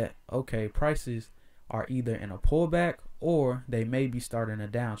us that, okay, prices are either in a pullback or they may be starting a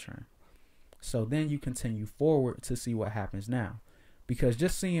downtrend. So then you continue forward to see what happens now. Because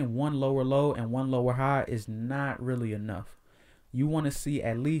just seeing one lower low and one lower high is not really enough. You want to see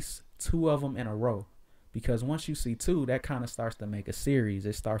at least two of them in a row. Because once you see two, that kind of starts to make a series.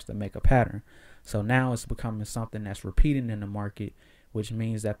 It starts to make a pattern. So now it's becoming something that's repeating in the market, which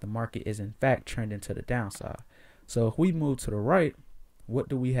means that the market is in fact trending to the downside. So if we move to the right, what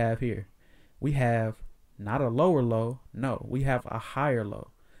do we have here? We have not a lower low. No, we have a higher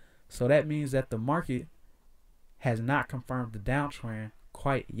low. So that means that the market has not confirmed the downtrend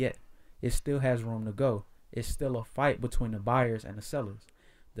quite yet. It still has room to go. It's still a fight between the buyers and the sellers.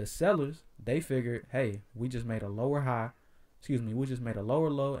 The sellers, they figured, hey, we just made a lower high. We just made a lower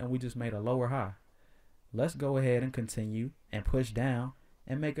low and we just made a lower high. Let's go ahead and continue and push down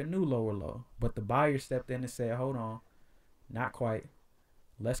and make a new lower low. But the buyer stepped in and said, hold on, not quite.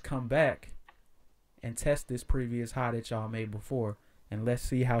 Let's come back and test this previous high that y'all made before. And let's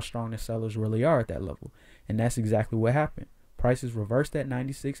see how strong the sellers really are at that level. And that's exactly what happened. Prices reversed at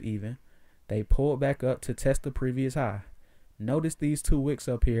 96 even. They pulled back up to test the previous high. Notice these two wicks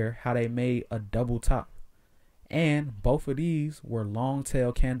up here, how they made a double top. And both of these were long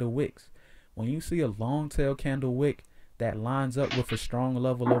tail candle wicks. When you see a long tail candle wick that lines up with a strong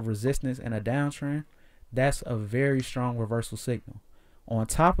level of resistance and a downtrend, that's a very strong reversal signal. On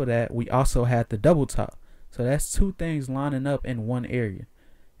top of that, we also had the double top. So that's two things lining up in one area.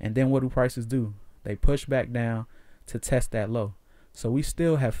 And then what do prices do? They push back down to test that low. So we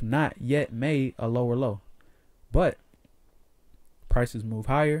still have not yet made a lower low. But prices move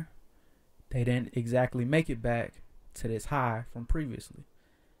higher. They didn't exactly make it back to this high from previously.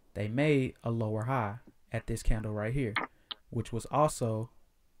 They made a lower high at this candle right here, which was also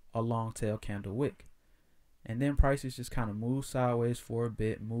a long tail candle wick. And then prices just kind of move sideways for a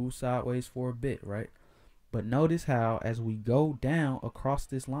bit, right? But notice how as we go down across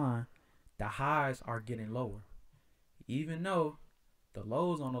this line, the highs are getting lower. Even though the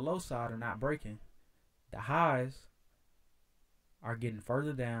lows on the low side are not breaking, the highs are getting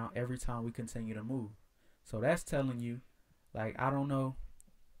further down every time we continue to move. So that's telling you, like, I don't know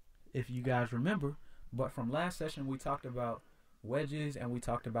if you guys remember, but from last session we talked about wedges and we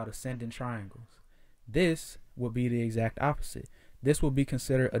talked about ascending triangles. This would be the exact opposite. This would be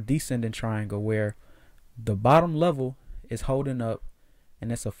considered a descending triangle where the bottom level is holding up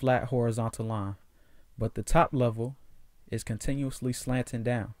and it's a flat horizontal line, but the top level is continuously slanting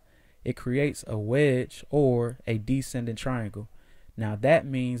down. It creates a wedge or a descending triangle. Now that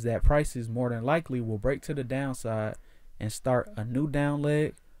means that prices more than likely will break to the downside and start a new down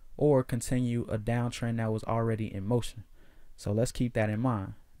leg or continue a downtrend that was already in motion. So let's keep that in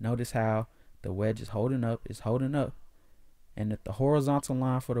mind. Notice how the wedge is holding up, and that the horizontal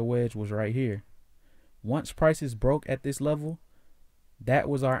line for the wedge was right here. Once prices broke at this level, that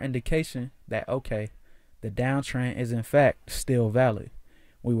was our indication that, okay, the downtrend is in fact still valid.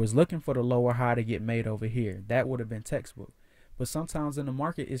 We was looking for the lower high to get made over here. That would have been textbook. But sometimes in the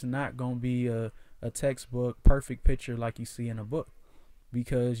market, it's not going to be a textbook perfect picture like you see in a book,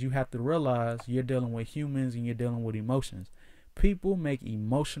 because you have to realize you're dealing with humans and you're dealing with emotions. People make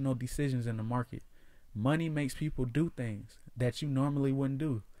emotional decisions in the market. Money makes people do things that you normally wouldn't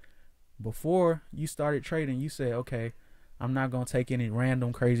do. Before you started trading, you said, okay, I'm not going to take any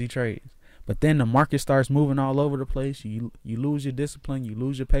random crazy trades. But then the market starts moving all over the place. You lose your discipline, you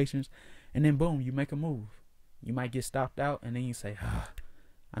lose your patience, and then boom, you make a move. You might get stopped out, and then you say,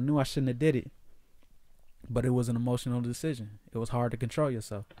 I knew I shouldn't have did it. But it was an emotional decision. It was hard to control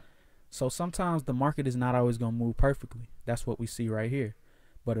yourself. So sometimes the market is not always going to move perfectly. That's what we see right here.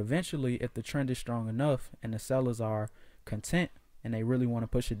 But eventually, if the trend is strong enough and the sellers are content and they really want to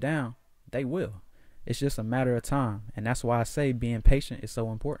push it down, they will. It's just a matter of time. And that's why I say being patient is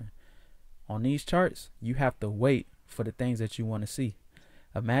so important. On these charts, you have to wait for the things that you want to see.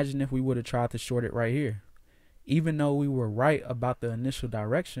 Imagine if we would have tried to short it right here. Even though we were right about the initial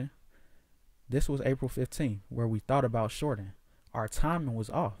direction, this was April 15th where we thought about shorting. Our timing was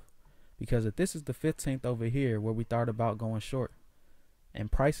off. Because if this is the 15th over here where we thought about going short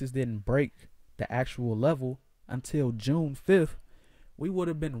and prices didn't break the actual level until June 5th, we would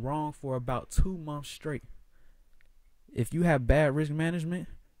have been wrong for about 2 months straight. If you have bad risk management,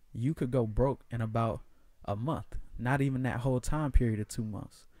 you could go broke in about a month, not even that whole time period of 2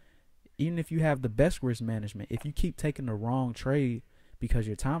 months. Even if you have the best risk management, if you keep taking the wrong trade because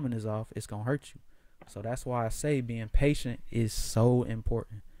your timing is off, it's going to hurt you. So that's why I say being patient is so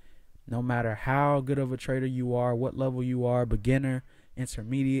important. No matter how good of a trader you are, what level you are, beginner,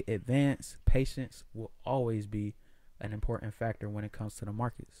 intermediate, advanced, patience will always be an important factor when it comes to the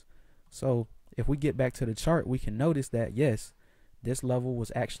markets. So if we get back to the chart, we can notice that, yes, this level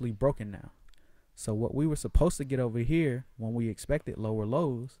was actually broken now. So what we were supposed to get over here when we expected lower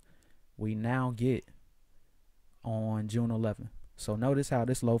lows, we now get on June 11th. So notice how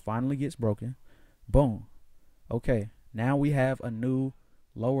this low finally gets broken. Boom. Okay, now we have a new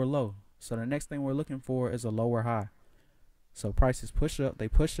lower low. So the next thing we're looking for is a lower high. So prices push up, they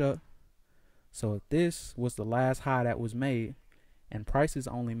push up. So if this was the last high that was made and prices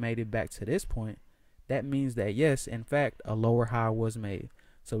only made it back to this point, that means that yes, in fact, a lower high was made.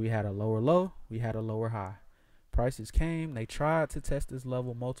 So we had a lower low, we had a lower high. Prices came, they tried to test this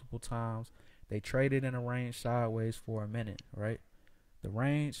level multiple times. They traded in a range sideways for a minute, right? The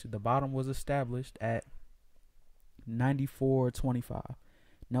range, the bottom was established at 94.25.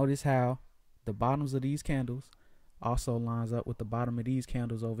 Notice how the bottoms of these candles also lines up with the bottom of these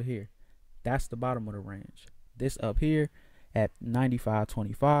candles over here. That's the bottom of the range. This up here at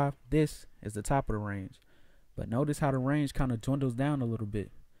 95.25, this is the top of the range. But notice how the range kind of dwindles down a little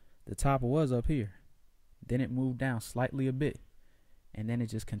bit. The top was up here. Then it moved down slightly a bit. And then it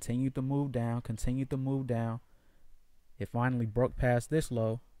just continued to move down, It finally broke past this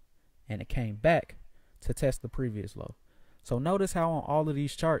low and it came back to test the previous low. So notice how on all of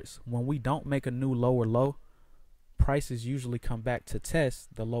these charts, when we don't make a new lower low, prices usually come back to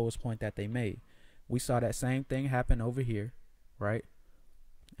test the lowest point that they made. We saw that same thing happen over here, right?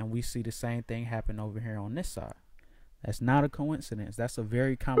 And we see the same thing happen over here on this side. That's not a coincidence. That's a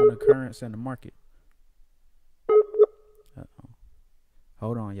very common occurrence in the market. Uh-oh.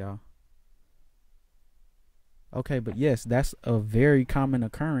 Hold on, y'all. Okay, but yes, that's a very common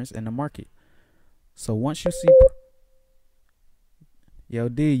occurrence in the market. So once you see... Yo,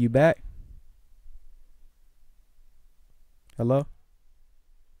 D, you back? Hello?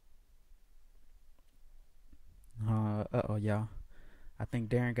 Uh-oh, y'all. I think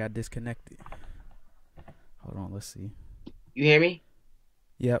Darren got disconnected. Hold on, let's see. You hear me?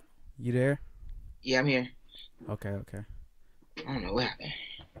 Yep. You there? Yeah, I'm here. Okay. I don't know what happened.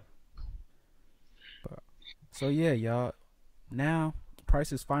 So yeah, y'all. Now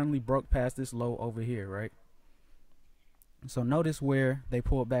prices finally broke past this low over here, right? So notice where they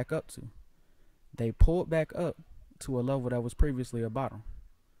pulled back up to. They pulled back up to a level that was previously a bottom,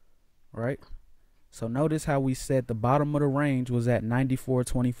 right? So notice how we said the bottom of the range was at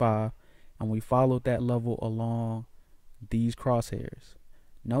 94.25, and we followed that level along these crosshairs.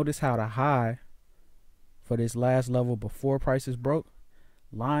 Notice how the high for this last level before prices broke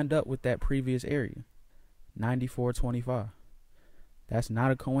lined up with that previous area, 94.25. That's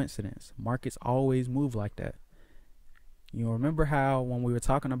not a coincidence. Markets always move like that. You remember how when we were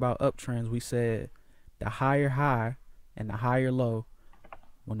talking about uptrends, we said the higher high and the higher low,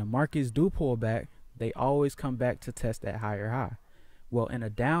 when the markets do pull back, they always come back to test that higher high. Well, in a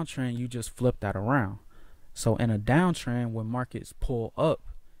downtrend, you just flip that around. So in a downtrend, when markets pull up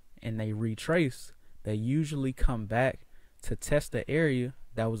and they retrace, they usually come back to test the area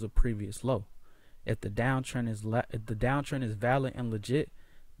that was a previous low. If the downtrend is valid and legit,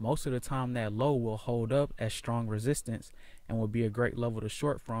 most of the time that low will hold up as strong resistance and will be a great level to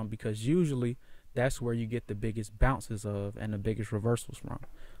short from, because usually that's where you get the biggest bounces of and the biggest reversals from.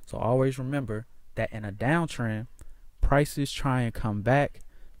 So always remember that in a downtrend, prices try and come back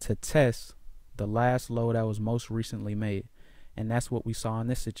to test the last low that was most recently made. And that's what we saw in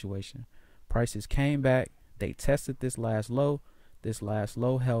this situation. Prices came back, they tested this last low. This last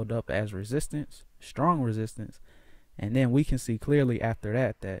low held up as resistance, strong resistance, and then we can see clearly after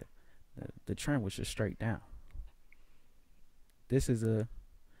that that the trend was just straight down. This is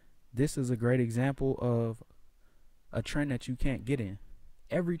a great example of a trend that you can't get in.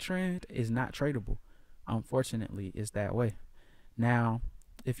 Every trend is not tradable. Unfortunately, it's that way. Now,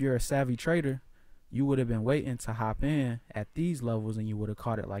 if you're a savvy trader, you would have been waiting to hop in at these levels and you would have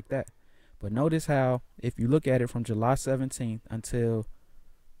caught it like that. But notice how, if you look at it from July 17th until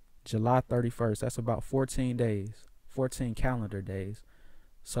July 31st, that's about 14 days, 14 calendar days.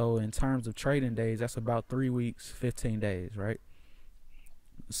 So in terms of trading days, that's about 3 weeks, 15 days, right?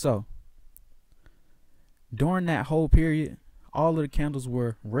 So during that whole period, all of the candles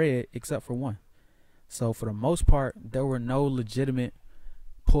were red except for one. So for the most part, there were no legitimate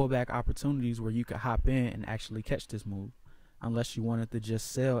pullback opportunities where you could hop in and actually catch this move, unless you wanted to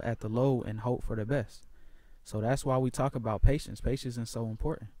just sell at the low and hope for the best. So that's why we talk about patience. Patience is so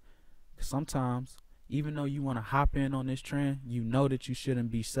important. Sometimes, even though you want to hop in on this trend, you know that you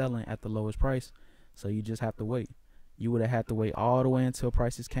shouldn't be selling at the lowest price. So you just have to wait. You would have had to wait all the way until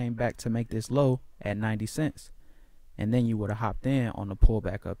prices came back to make this low at 90 cents. And then you would have hopped in on the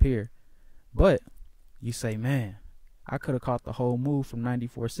pullback up here. But you say, man, I could have caught the whole move from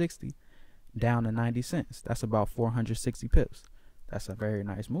 94.60 down to 90 cents. That's about 460 pips. That's a very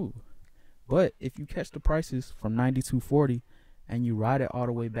nice move. But if you catch the prices from 92.40 and you ride it all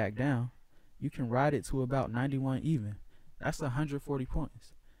the way back down, you can ride it to about 91 even. That's 140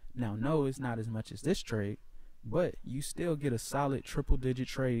 points. Now, no, it's not as much as this trade, but you still get a solid triple digit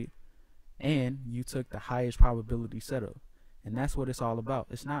trade, and you took the highest probability setup. And that's what it's all about.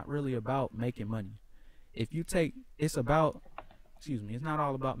 It's not really about making money. It's not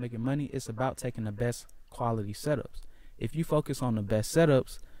all about making money. It's about taking the best quality setups. If you focus on the best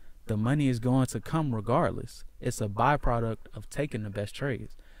setups, the money is going to come regardless. It's a byproduct of taking the best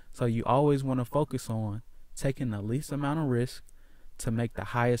trades. So you always want to focus on taking the least amount of risk to make the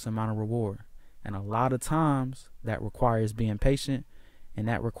highest amount of reward. And a lot of times that requires being patient, and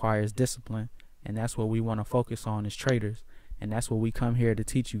that requires discipline. And that's what we want to focus on as traders. And that's what we come here to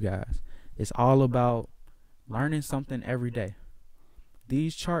teach you guys. It's all about learning something every day.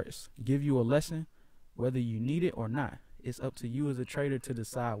 These charts give you a lesson, whether you need it or not. It's up to you as a trader to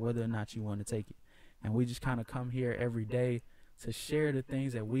decide whether or not you want to take it. And we just kind of come here every day to share the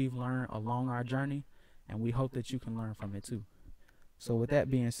things that we've learned along our journey, and we hope that you can learn from it too. So with that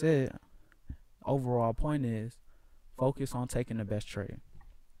being said, overall point is focus on taking the best trade.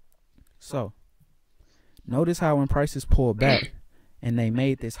 So Notice how when prices pulled back and they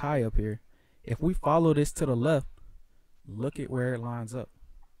made this high up here, if we follow this to the left, look at where it lines up.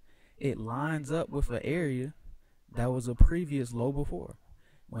 It lines up with an area that was a previous low before.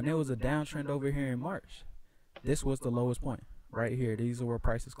 When there was a downtrend over here in March, this was the lowest point right here. These are where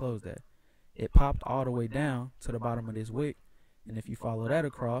prices closed at. It popped all the way down to the bottom of this wick, and if you follow that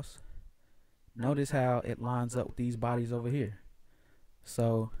across, notice how it lines up with these bodies over here.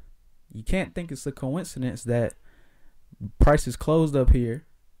 So you can't think it's a coincidence that prices closed up here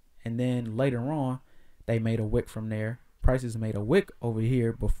and then later on they made a wick from there. Prices made a wick over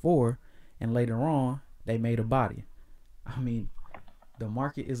here before, and later on they made a body. I mean, the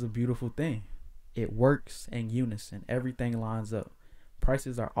market is a beautiful thing. It works in unison. Everything lines up.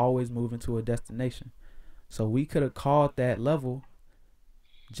 Prices are always moving to a destination. So we could have called that level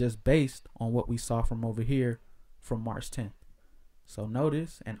just based on what we saw from over here from March 10th. So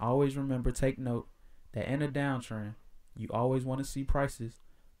notice and always remember, take note that in a downtrend, you always want to see prices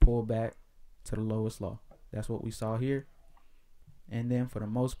pull back to the lowest low. That's what we saw here. And then for the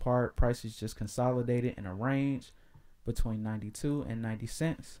most part, prices just consolidated in a range between 92 and 90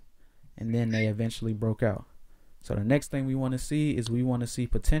 cents. And then they eventually broke out. So the next thing we want to see is we want to see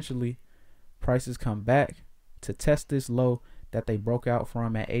potentially prices come back to test this low that they broke out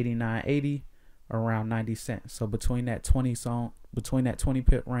from at 89.80 around 90 cents. So between that 20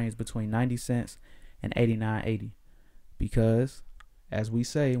 pip range between 90 cents and 89.80. Because as we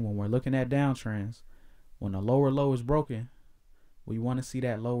say, when we're looking at downtrends, when the lower low is broken, we want to see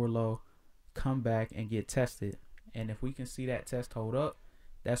that lower low come back and get tested. And if we can see that test hold up,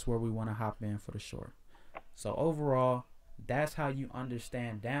 that's where we want to hop in for the short. So overall, that's how you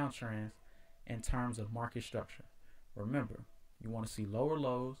understand downtrends in terms of market structure. Remember, you want to see lower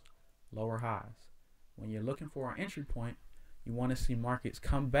lows, lower highs. When you're looking for an entry point, you want to see markets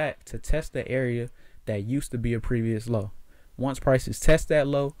come back to test the area that used to be a previous low. Once prices test that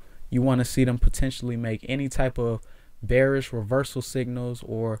low, you want to see them potentially make any type of bearish reversal signals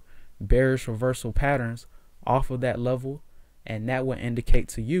or bearish reversal patterns off of that level, and that will indicate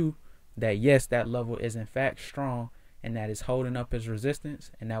to you that yes, that level is in fact strong and that is holding up as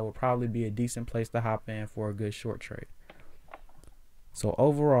resistance, and that will probably be a decent place to hop in for a good short trade. So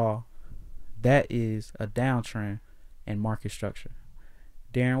overall, that is a downtrend in market structure.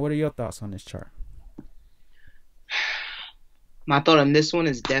 Darren, what are your thoughts on this chart? My thought on this one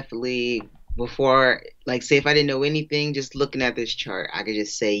is definitely, before, like, say if I didn't know anything, just looking at this chart, I could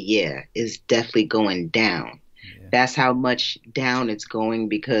just say, yeah, it's definitely going down. Yeah. That's how much down it's going,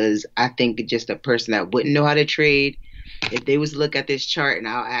 because I think just a person that wouldn't know how to trade, if they was to look at this chart and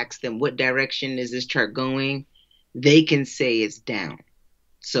I'll ask them what direction is this chart going, they can say it's down.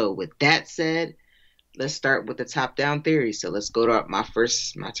 So with that said, let's start with the top down theory. So let's go to my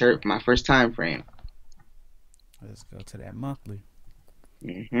first time frame. Let's go to that monthly.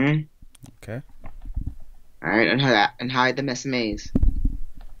 Okay. All right, and hide the SMAs.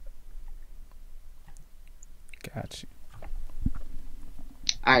 Got you.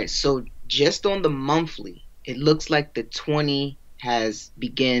 All right, so just on the monthly, it looks like the 20 has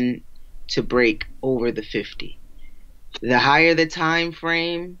begun to break over the 50. The higher the time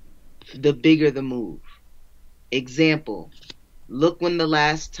frame, the bigger the move. Example, look when the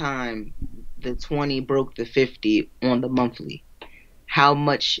last time the 20 broke the 50 on the monthly. How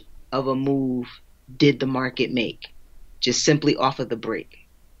much of a move did the market make? Just simply off of the break.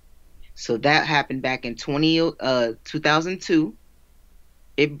 So that happened back in 2002.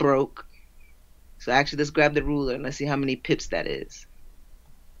 It broke. So actually, let's grab the ruler and let's see how many pips that is.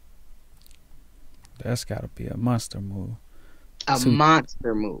 That's got to be a monster move.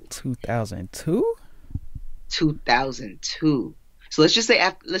 Monster move. 2002? 2002. So let's just say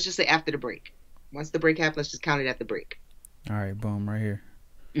after the break. Once the break happened, let's just count it at the break. All right, boom, right here.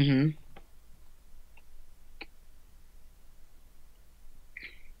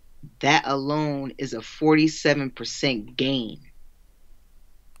 That alone is a 47% gain.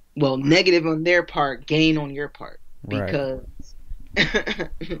 Well, negative on their part, gain on your part, because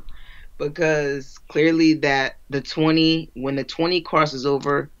because clearly that the 20, when the 20 crosses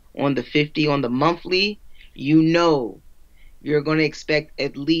over on the 50 on the monthly, you know you're going to expect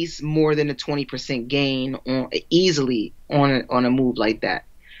at least more than a 20% gain easily on a move like that.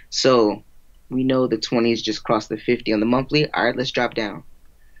 So we know the 20s just crossed the 50 on the monthly. All right, let's drop down.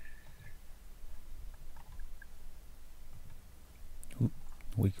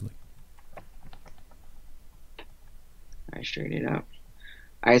 Weekly. All right, straighten it out.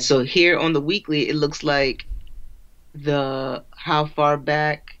 All right, so here on the weekly, it looks like how far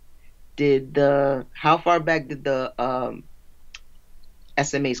back did the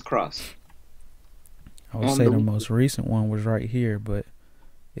SMAs cross? I would on say the the weekly. most recent one was right here, but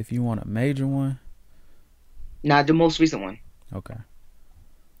if you want a major one, Not the most recent one. okay.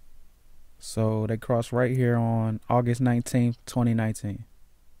 So they crossed right here on August 19th, 2019.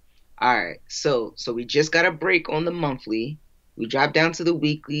 All right. So we just got a break on the monthly. We dropped down to the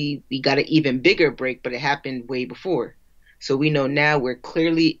weekly. We got an even bigger break, but it happened way before. So we know now we're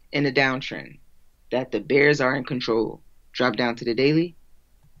clearly in a downtrend, that the bears are in control. Drop down to the daily.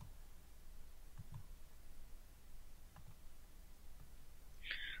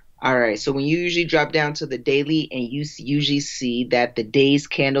 All right. So when you usually drop down to the daily and you usually see that the day's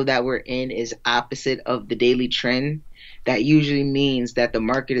candle that we're in is opposite of the daily trend, that usually means that the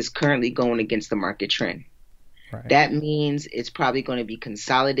market is currently going against the market trend. Right. That means it's probably going to be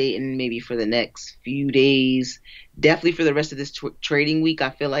consolidating maybe for the next few days. Definitely for the rest of this trading week,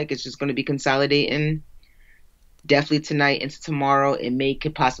 I feel like it's just going to be consolidating. Definitely tonight into tomorrow, it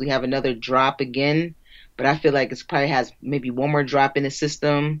could possibly have another drop again, but I feel like it's probably has maybe one more drop in the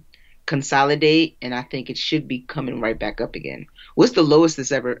system, consolidate, and I think it should be coming right back up again. What's the lowest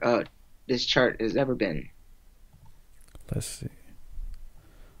this chart has ever been? Let's see.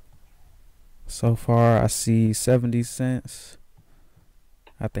 So far, I see 70 cents.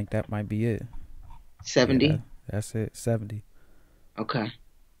 I think that might be it. Yeah, 70. that's it. 70. Okay.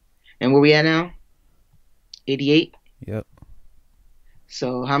 And where we at now? 88. Yep.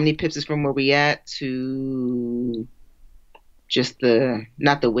 So how many pips is from where we at to just the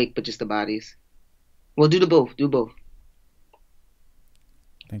not the wick, but just the bodies? Well, do the both. Do both.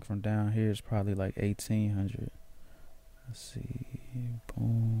 I think from down here it's probably like 1800. Let's see.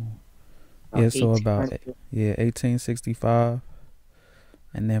 Boom. About Yeah, so about 1800. 1865,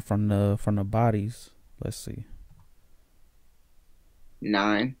 and then from the bodies, let's see.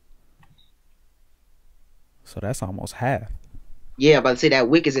 9. So that's almost half. Yeah, about to say that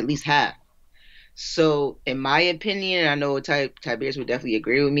wick is at least half. So, in my opinion, I know Tiberius would definitely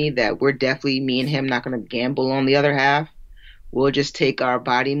agree with me that we're definitely me and him not going to gamble on the other half. We'll just take our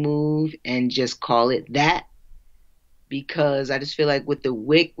body move and just call it that because I just feel like with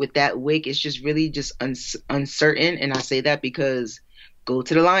that wick, it's just really just uncertain. And I say that because go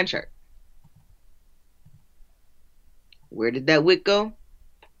to the line chart. Where did that wick go?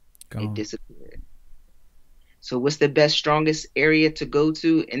 It Gone. disappeared. So what's the best, strongest area to go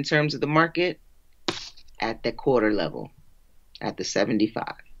to in terms of the market? At the quarter level, at the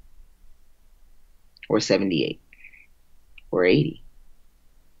 75 or 78 or 80.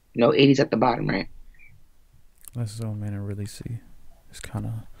 No, 80's at the bottom, right? Let's zoom in and really see. It's kind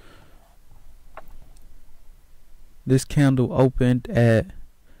of. This candle opened at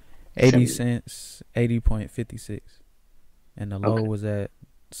 80 70. cents, 80.56. And the low Okay. was at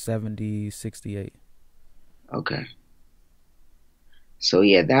 70.68. Okay. So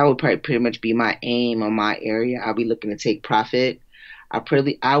yeah, that would probably pretty much be my aim on my area. I'll be looking to take profit.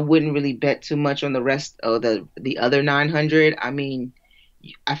 I wouldn't really bet too much on the rest of the other 900. I mean,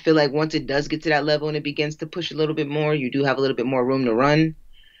 I feel like once it does get to that level and it begins to push a little bit more, you do have a little bit more room to run.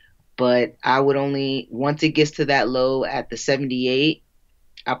 But I would only once it gets to that low at the 78,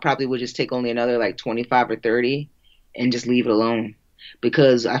 I probably would just take only another like 25 or 30 and just leave it alone.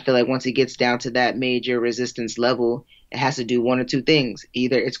 Because I feel like once it gets down to that major resistance level, it has to do one or two things.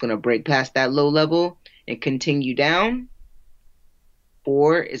 Either it's going to break past that low level and continue down,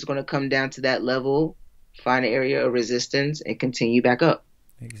 or it's going to come down to that level, find an area of resistance, and continue back up.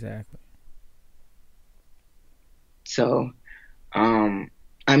 Exactly. So,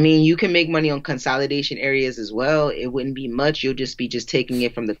 I mean, you can make money on consolidation areas as well. It wouldn't be much. You'll just be just taking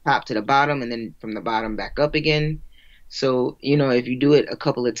it from the top to the bottom and then from the bottom back up again. So, if you do it a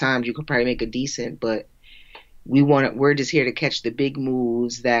couple of times, you could probably make a decent, but we're just here to catch the big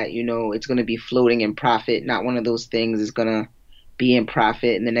moves that, it's going to be floating in profit. Not one of those things is going to be in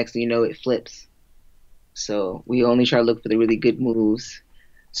profit and the next thing you know, it flips. So we only try to look for the really good moves.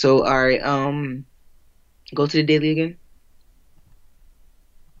 So, all right, go to the daily again.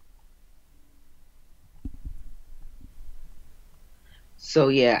 So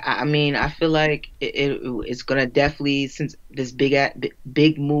yeah, I mean, I feel like it's gonna definitely since this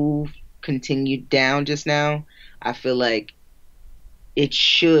big move continued down just now. I feel like it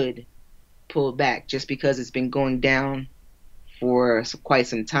should pull back just because it's been going down for quite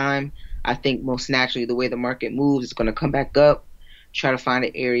some time. I think most naturally the way the market moves, it's gonna come back up, try to find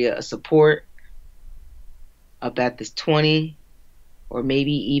an area of support up at this 20 or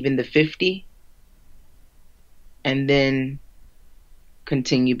maybe even the 50, and then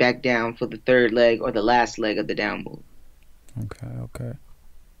continue back down for the third leg or the last leg of the down move. Okay, okay.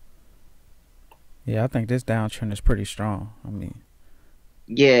 Yeah, I think this downtrend is pretty strong. I mean,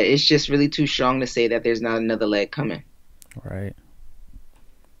 Yeah, it's just really too strong to say that there's not another leg coming. Right.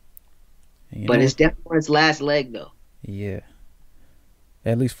 And you But know, it's definitely on its last leg though. yeah.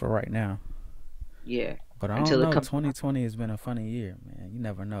 At least for right now. Yeah. But I don't Until it know. comes. 2020 has been a funny year, man. You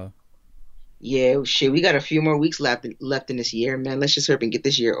never know. Yeah, shit, we got a few more weeks left in this year, man. Let's just hurry up and get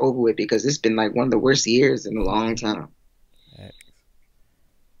this year over with because it's been like one of the worst years in a long time. Facts.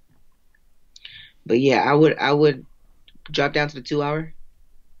 But yeah, I would drop down to the 2 hour.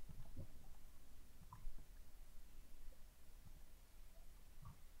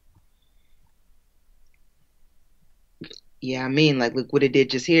 Yeah, I mean, like, look what it did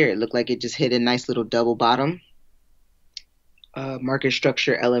just here. It looked like it just hit a nice little double bottom market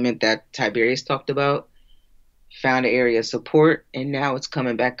structure element that Tiberius talked about. Found an area of support, and now it's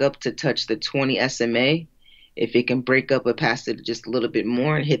coming back up to touch the 20 SMA. If it can break up or pass it just a little bit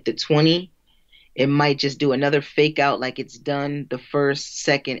more and hit the 20, it might just do another fake out like it's done the first,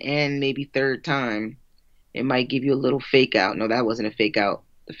 second, and maybe third time. It might give you a little fake out. No, that wasn't a fake out.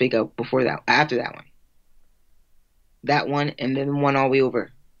 The fake out before that, after that one. That one, and then one all the way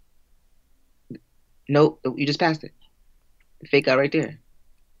over. Nope, you just passed it. The fake out right there.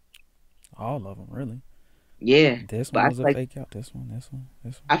 All of them, really. Yeah, This but one was a fake out. This one, this one.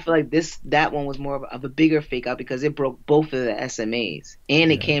 I feel like that one was more of a bigger fake out because it broke both of the SMAs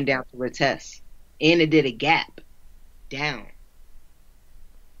and it Yeah, came down to retest and it did a gap down.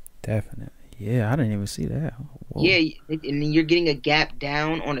 definitely. Yeah, I didn't even see that. Whoa. Yeah, and then you're getting a gap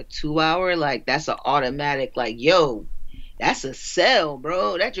down on a 2 hour. Like that's an automatic. Like yo, that's a sell,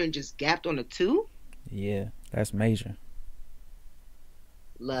 bro. That joint just gapped on a two. Yeah, that's major.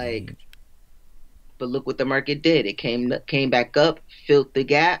 Like, Major. but look what the market did. It came back up, filled the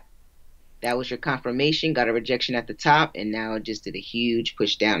gap. That was your confirmation. Got a rejection at the top, and now it just did a huge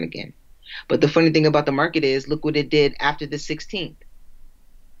push down again. But the funny thing about the market is, look what it did after the 16th.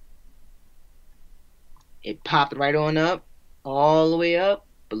 It popped right on up, all the way up.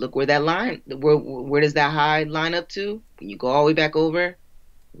 But look where that line, where does that high line up to? When you go all the way back over,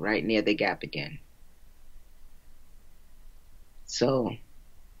 right near the gap again. So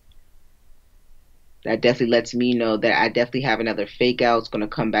that definitely lets me know that I definitely have another fake out. It's going to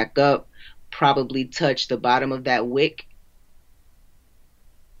come back up, probably touch the bottom of that wick.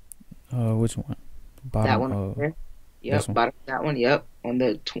 Which one? That Bottom. one up there. This Yep, one bottom of that one. Yep,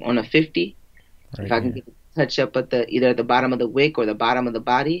 on a 50. If right I can here. get a touch up at the either the bottom of the wick or the bottom of the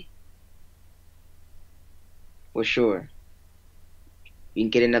body, for sure, you can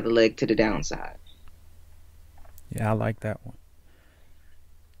get another leg to the downside. Yeah, I like that one.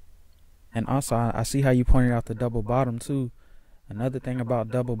 And also, I see how you pointed out the double bottom too. Another thing about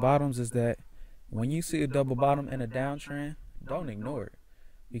double bottoms is that when you see a double bottom in a downtrend, don't ignore it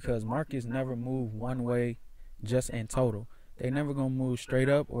because markets never move one way just in total. They never gonna move straight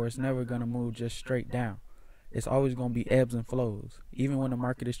up or it's never gonna move just straight down. It's always gonna be ebbs and flows. Even when the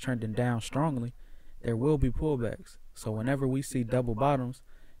market is trending down strongly, there will be pullbacks. So whenever we see double bottoms,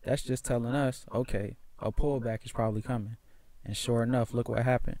 that's just telling us, okay, a pullback is probably coming. And sure enough, look what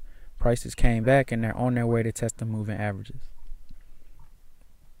happened. Prices came back and they're on their way to test the moving averages.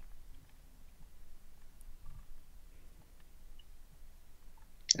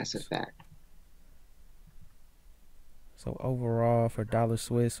 That's a fact. So overall for dollar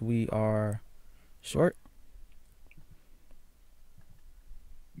Swiss, we are short.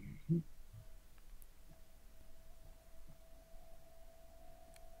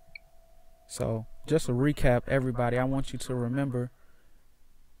 So just to recap, everybody, I want you to remember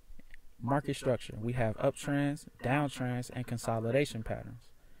market structure. We have uptrends, downtrends, and consolidation patterns.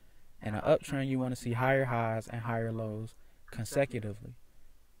 In an uptrend, you want to see higher highs and higher lows consecutively.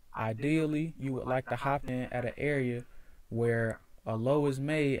 Ideally, you would like to hop in at an area where a low is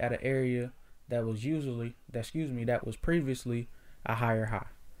made at an area that was previously a higher high.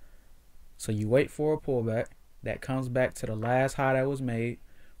 So you wait for a pullback that comes back to the last high that was made.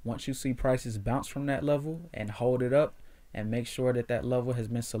 Once you see prices bounce from that level and hold it up and make sure that that level has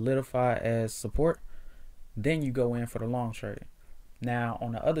been solidified as support, then you go in for the long trade. Now,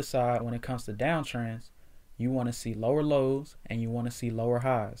 on the other side, when it comes to downtrends, you want to see lower lows and you want to see lower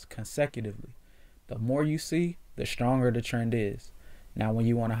highs consecutively. The more you see, the stronger the trend is. Now, when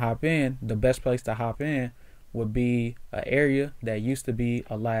you want to hop in, the best place to hop in would be an area that used to be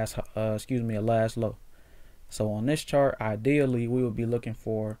a last low. So on this chart, ideally, we would be looking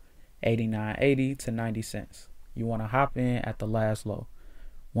for 89.80 to 90 cents. You want to hop in at the last low.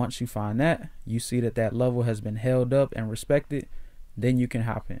 Once you find that, you see that that level has been held up and respected, then you can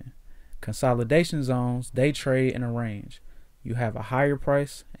hop in. Consolidation zones, they trade in a range. You have a higher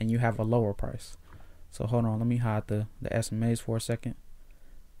price and you have a lower price. So hold on, let me hide the SMAs for a second.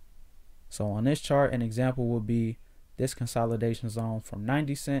 So on this chart, an example would be this consolidation zone from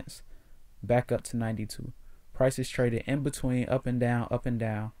 90 cents back up to 92. Prices traded in between up and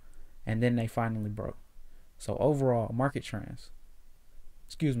down, and then they finally broke. So overall, market structure,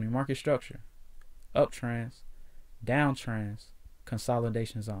 uptrends, downtrends,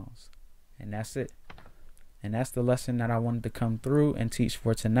 consolidation zones. And that's it. And that's the lesson that I wanted to come through and teach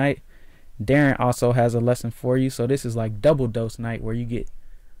for tonight. Darren also has a lesson for you. So this is like double dose night where you get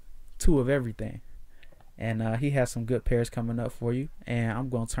 2 of everything. And he has some good pairs coming up for you. And I'm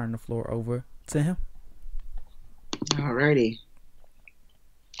going to turn the floor over to him. Alrighty.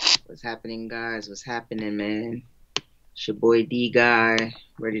 What's happening, guys? What's happening, man? It's your boy D Guy,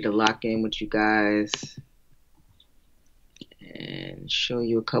 ready to lock in with you guys and show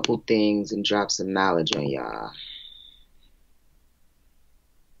you a couple things and drop some knowledge on y'all.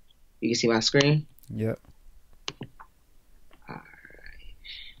 You can see my screen? Yep.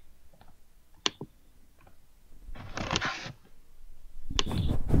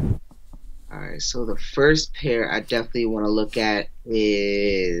 Alright, so the first pair I definitely want to look at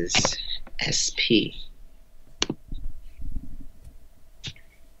is SP.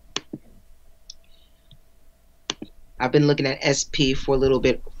 I've been looking at SP for a little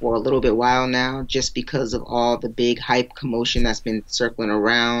bit while now, just because of all the big hype commotion that's been circling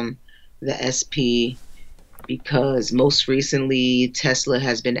around the SP, because most recently Tesla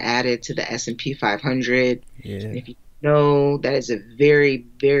has been added to the S&P 500. Yeah. And if you know, that is a very,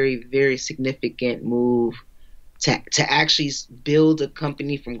 very, very significant move to actually build a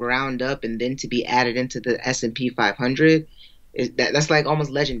company from ground up and then to be added into the S&P 500. That's like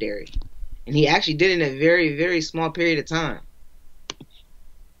almost legendary. And he actually did it in a very, very small period of time.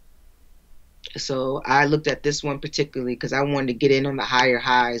 So I looked at this one particularly because I wanted to get in on the higher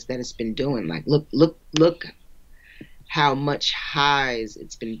highs that it's been doing. Like, look how much highs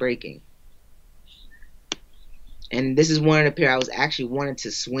it's been breaking. And this is one of the pair I was actually wanting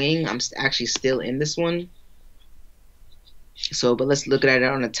to swing. I'm actually still in this one. So, but let's look at it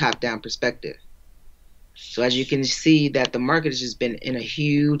on a top-down perspective. So as you can see that the market has just been in a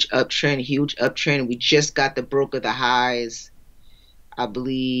huge uptrend. We just got the broke of the highs. I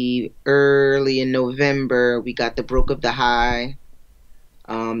believe early in November, we got the broke of the high.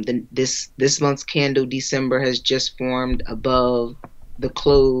 This month's candle, December, has just formed above the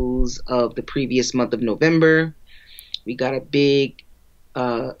close of the previous month of November. We got a big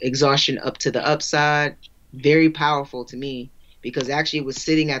exhaustion up to the upside. Very powerful to me, because actually it was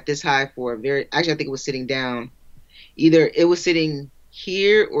sitting at this high for I think it was sitting down. Either it was sitting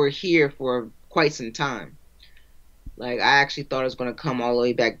here or here for quite some time. Like, I actually thought it was going to come all the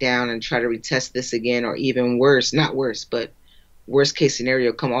way back down and try to retest this again, or even worse, not worse, but worst case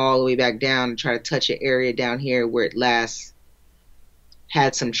scenario, come all the way back down and try to touch an area down here where it last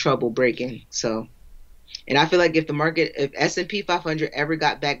had some trouble breaking. So, and I feel like if S&P 500 ever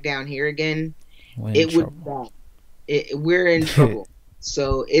got back down here again, we're in trouble.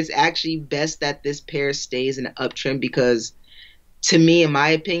 So it's actually best that this pair stays in an uptrend, because to me, in my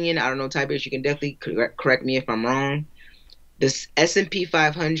opinion, I don't know, Tiberius, you can definitely correct me if I'm wrong. This S&P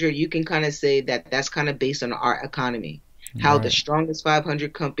 500, you can kind of say that that's kind of based on our economy, how the strongest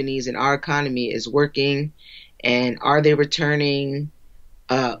 500 companies in our economy is working, and are they returning,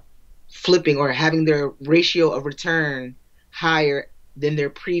 flipping or having their ratio of return higher than their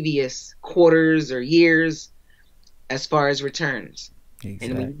previous quarters or years as far as returns. Exactly.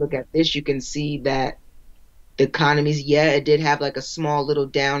 And when you look at this, you can see that the economies, it did have like a small little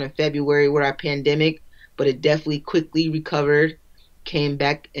down in February with our pandemic, but it definitely quickly recovered, came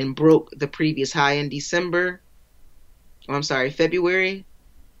back and broke the previous high in February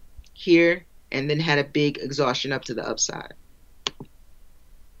here, and then had a big exhaustion up to the upside.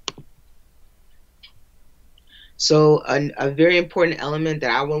 So a very important element that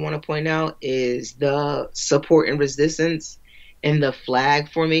I would want to point out is the support and resistance and the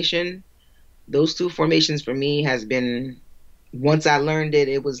flag formation. Those two formations for me has been, once I learned it,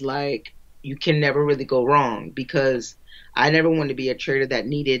 it was like you can never really go wrong, because I never wanted to be a trader that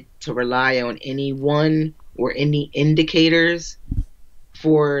needed to rely on any one or any indicators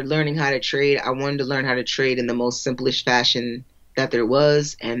for learning how to trade. I wanted to learn how to trade in the most simplest fashion that there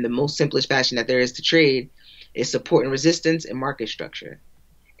was, and the most simplest fashion that there is to trade is support and resistance and market structure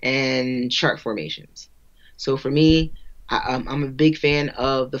and chart formations. So for me, I'm a big fan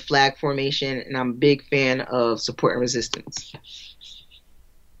of the flag formation, and I'm a big fan of support and resistance.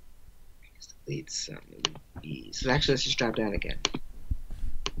 So actually, let's just drop down again.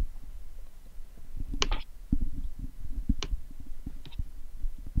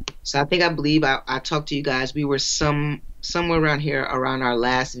 So I believe I talked to you guys. We were somewhere around here around our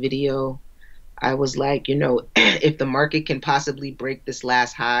last video. I was like, if the market can possibly break this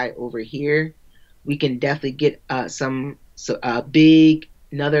last high over here, we can definitely get big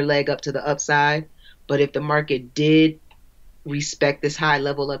another leg up to the upside. But if the market did respect this high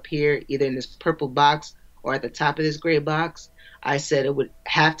level up here, either in this purple box or at the top of this gray box, I said it would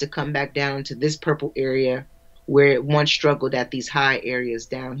have to come back down to this purple area where it once struggled at these high areas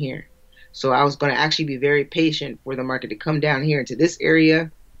down here. So I was going to actually be very patient for the market to come down here into this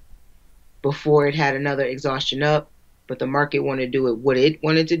area before it had another exhaustion up, but the market wanted to do what it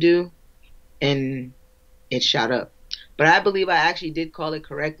wanted to do, and it shot up. But I believe I actually did call it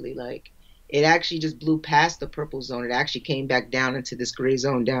correctly. Like, it actually just blew past the purple zone. It actually came back down into this gray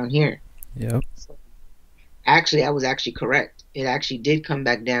zone down here. Yep. So actually, I was actually correct. It actually did come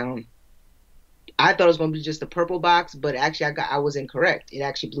back down. I thought it was going to be just the purple box, but actually I was incorrect. It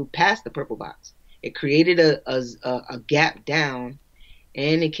actually blew past the purple box. It created a gap down,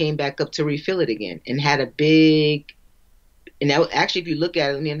 and it came back up to refill it again, and had a big. And that, actually, if you look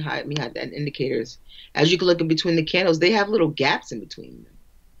at it, let me hide the indicators. As you can look in between the candles, they have little gaps in between them.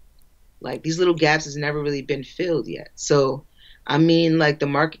 Like, these little gaps has never really been filled yet. So, I mean, like, the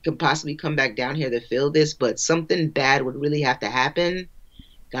market could possibly come back down here to fill this, but something bad would really have to happen.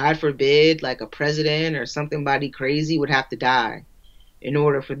 God forbid, like a president or somebody crazy would have to die in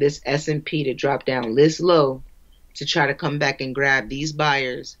order for this S&P to drop down this low to try to come back and grab these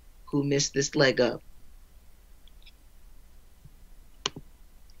buyers who missed this leg up.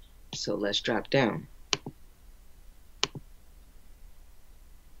 So let's drop down.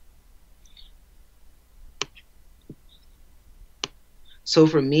 So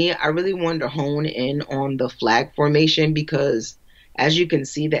for me, I really wanted to hone in on the flag formation because, as you can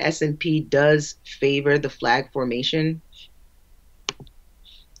see, the S&P does favor the flag formation.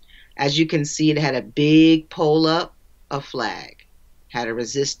 As you can see, it had a big pull up, a flag, had a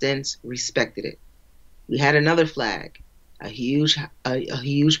resistance, respected it. We had another flag, a huge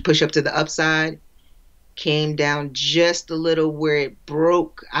push up to the upside, came down just a little where it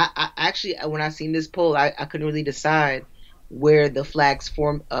broke. I actually, when I seen this pull, I couldn't really decide where the flag's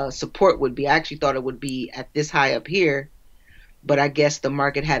support would be. I actually thought it would be at this high up here, but I guess the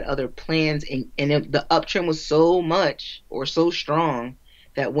market had other plans, and the uptrend was so much or so strong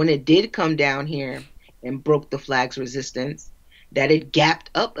that when it did come down here and broke the flag's resistance, that it gapped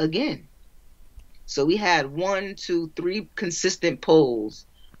up again. So we had 1, 2, 3 consistent pulls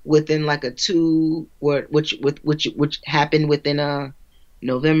within like a two, which happened within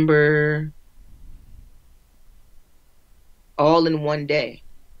November, all in one day.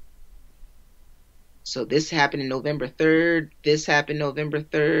 So this happened in November 3rd, this happened November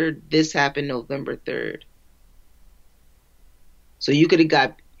 3rd, this happened November 3rd. So you could have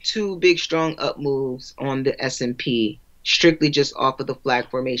got 2 big strong up moves on the S&P strictly just off of the flag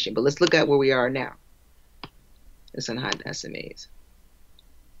formation. But let's look at where we are now. Let's unhide the SMAs.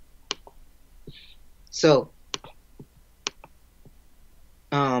 So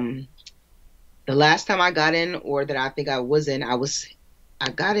the last time I got in, or that I think I was in, I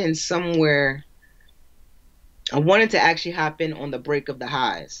got in somewhere. I wanted to actually hop in on the break of the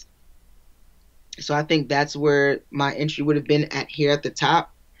highs. So I think that's where my entry would have been at here at the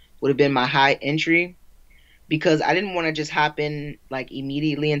top, would have been my high entry, because I didn't want to just hop in like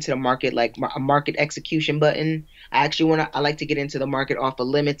immediately into the market, like a market execution button. I like to get into the market off of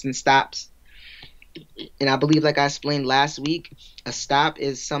limits and stops. And I believe, like I explained last week, a stop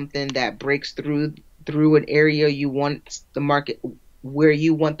is something that breaks through an area you want the market, where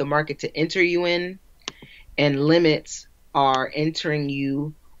you want the market to enter you in, and limits are entering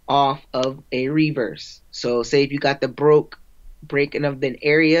you off of a reverse. So say if you got the breaking of an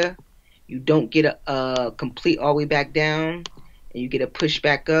area, you don't get a complete all the way back down, and you get a push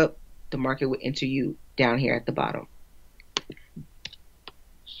back up, the market will enter you down here at the bottom.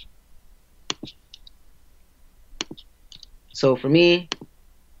 So for me,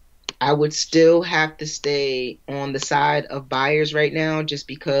 I would still have to stay on the side of buyers right now, just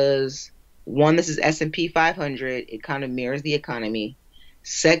because, one, this is S&P 500. It kind of mirrors the economy.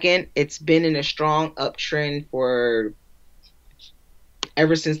 Second, it's been in a strong uptrend for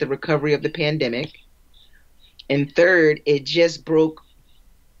ever since the recovery of the pandemic. And third, it just broke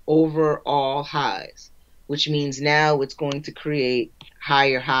overall highs, which means now it's going to create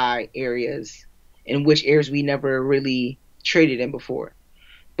higher high areas, in which areas we never really traded in before.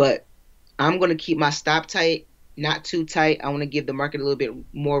 But I'm going to keep my stop tight, not too tight. I want to give the market a little bit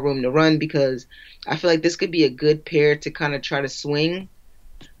more room to run, because I feel like this could be a good pair to kind of try to swing.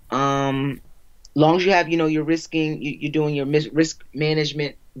 Long as you have, you're doing your risk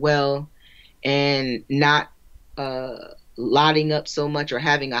management well, and not lotting up so much or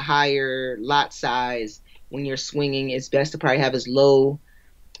having a higher lot size when you're swinging. It's best to probably have as low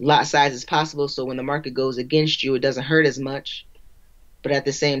lot size as possible, so when the market goes against you, it doesn't hurt as much. But at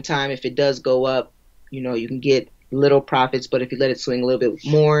the same time, if it does go up, you can get little profits. But if you let it swing a little bit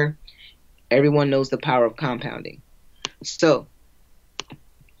more, everyone knows the power of compounding. So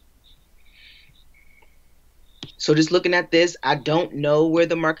just looking at this, I don't know where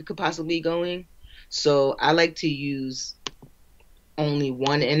the market could possibly be going. So I like to use only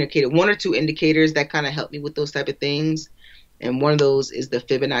one indicator, one or two indicators that kind of help me with those type of things. And one of those is the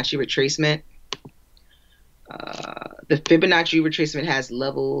Fibonacci retracement. The Fibonacci retracement has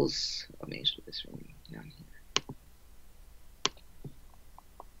levels. Let me show this from down here.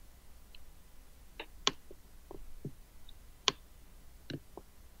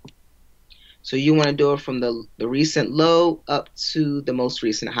 So you want to do it from the recent low up to the most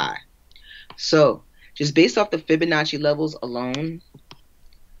recent high. So just based off the Fibonacci levels alone,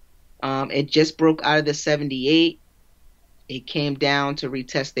 it just broke out of the 78. It came down to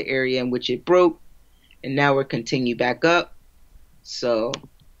retest the area in which it broke, and now we're continuing back up. So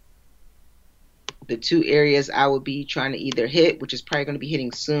the two areas I would be trying to either hit, which is probably going to be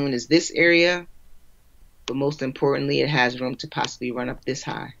hitting soon, is this area. But most importantly, it has room to possibly run up this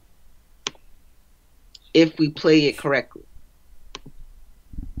high if we play it correctly.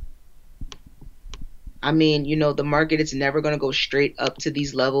 I mean, the market is never going to go straight up to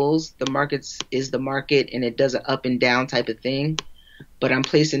these levels. The market is the market, and it does an up and down type of thing. But I'm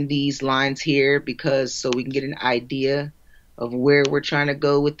placing these lines here so we can get an idea of where we're trying to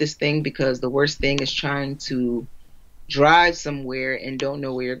go with this thing, because the worst thing is trying to drive somewhere and don't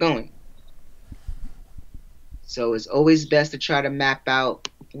know where you're going. So it's always best to try to map out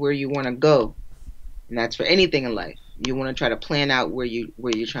where you want to go. And that's for anything in life. You want to try to plan out where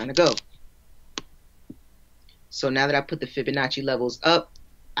you're trying to go. So now that I put the Fibonacci levels up,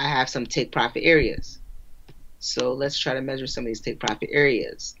 I have some take profit areas. So let's try to measure some of these take profit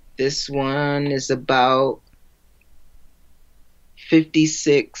areas. This one is about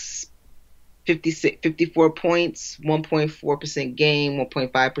 54 points, 1.4% gain,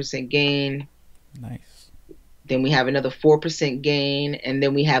 1.5% gain. Nice. Then we have another 4% gain, and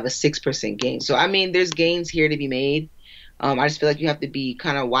then we have a 6% gain. So, I mean, there's gains here to be made. I just feel like you have to be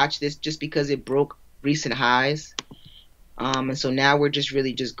kind of watch this just because it broke recent highs. And so now we're just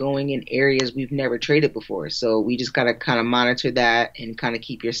really just going in areas we've never traded before. So we just got to kind of monitor that and kind of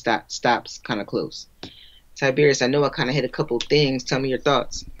keep your stops kind of close. Tiberius, I know I kind of hit a couple things. Tell me your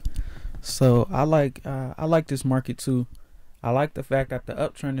thoughts. So I like this market too. I like the fact that the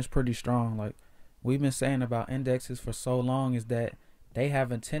uptrend is pretty strong. Like we've been saying about indexes for so long, is that they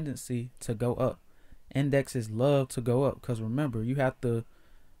have a tendency to go up. Indexes love to go up because remember, you have to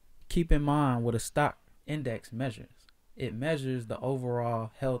keep in mind what a stock index measures. It measures the overall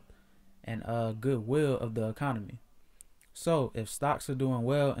health and goodwill of the economy. So if stocks are doing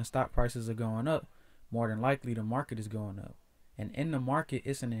well and stock prices are going up, more than likely the market is going up. And in the market,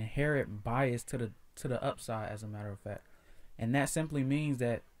 it's an inherent bias to the upside, as a matter of fact. And that simply means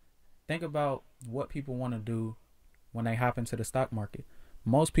that think about what people want to do when they hop into the stock market.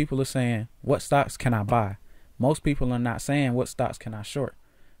 Most people are saying, what stocks can I buy? Most people are not saying, what stocks can I short?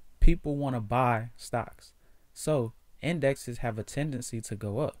 People want to buy stocks. So indexes have a tendency to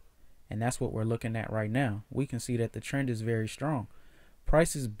go up. And that's what we're looking at right now. We can see that the trend is very strong.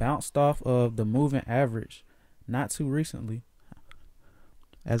 Prices bounced off of the moving average not too recently.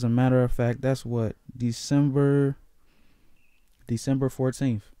 As a matter of fact, that's what, December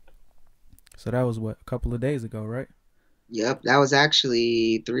 14th. So that was what, a couple of days ago, right? Yep, that was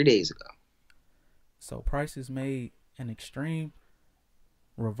actually 3 days ago. So prices made an extreme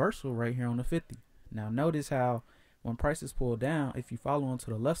reversal right here on the 50. Now notice how when prices pull down, if you follow on to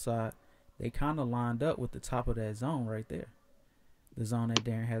the left side, they kind of lined up with the top of that zone right there. The zone that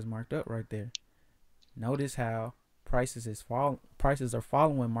Darren has marked up right there. Notice how prices are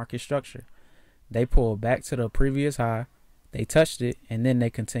following market structure. They pull back to the previous high, they touched it, and then they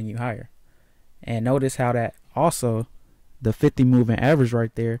continue higher. And notice how that also, the 50 moving average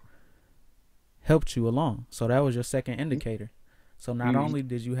right there, helped you along. So that was your second indicator. So not only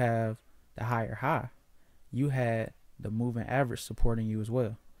did you have the higher high, you had the moving average supporting you as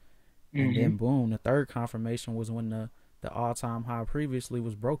well. And then boom, the third confirmation was when the all-time high previously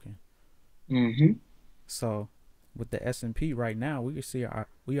was broken. So with the S&P right now,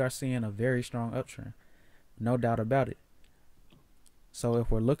 we are seeing a very strong uptrend, no doubt about it. So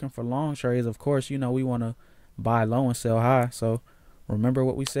if we're looking for long trades, of course, we want to buy low and sell high. So remember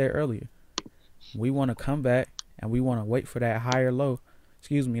what we said earlier. We want to come back and we want to wait for that higher low,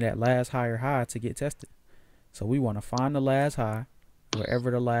 that last higher high to get tested. So we want to find the last high.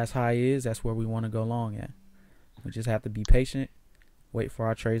 Wherever the last high is, that's where we want to go long at. We just have to be patient, wait for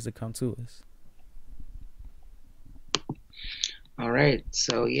our trades to come to us. All right.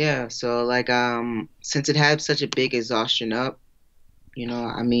 So yeah. So like since it had such a big exhaustion up,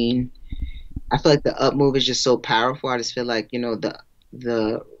 I mean, I feel like the up move is just so powerful. I just feel like,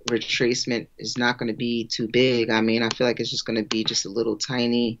 the retracement is not going to be too big. I mean, I feel like it's just going to be just a little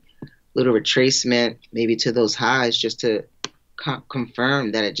tiny little retracement maybe to those highs just to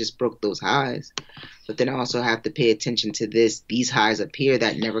confirm that it just broke those highs. But then I also have to pay attention to these highs up here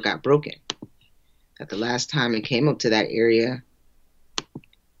that never got broken. That the last time it came up to that area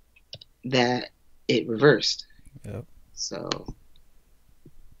that it reversed. Yep. So,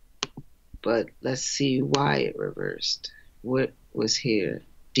 but let's see why it reversed. What was here?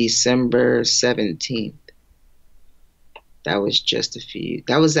 December 17th. That was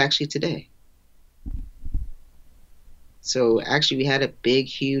that was actually today. So actually we had a big,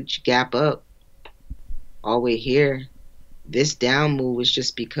 huge gap up all the way here. This down move was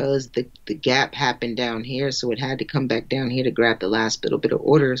just because the gap happened down here, so it had to come back down here to grab the last little bit of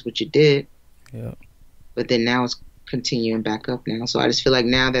orders, which it did. Yeah. But then now it's continuing back up now. So I just feel like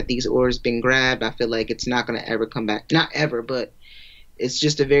now that these orders been grabbed, I feel like it's not going to ever come back. Not ever, but it's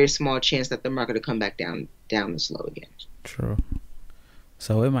just a very small chance that the market will come back down this low again. True.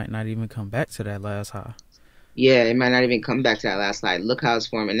 So it might not even come back to that last high. Yeah, it might not even come back to that last high. Look how it's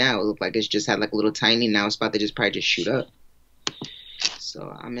forming now. It looked like it's just had like a little tiny. Now it's about to just probably just shoot up. So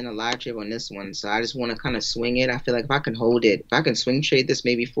I'm in a live trade on this one. So I just want to kind of swing it. I feel like if I can hold it, if I can swing trade this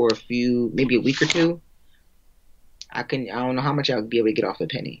maybe for maybe a week or two, I don't know how much I'll be able to get off a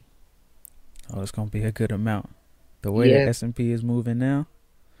penny. Oh, it's going to be a good amount. The way the S&P is moving now,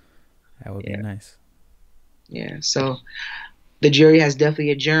 that would be nice. Yeah, so the jury has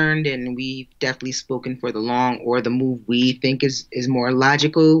definitely adjourned, and we've definitely spoken for the long or the move we think is more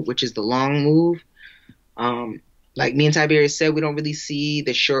logical, which is the long move. Like me and Tiberius said, we don't really see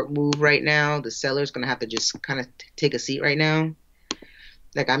the short move right now. The seller's going to have to just kind of take a seat right now.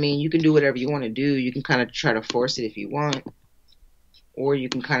 Like, I mean, you can do whatever you want to do. You can kind of try to force it if you want. Or you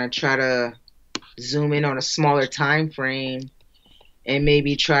can kind of try to zoom in on a smaller time frame and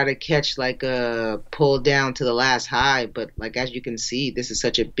maybe try to catch like a pull down to the last high. But like, as you can see, this is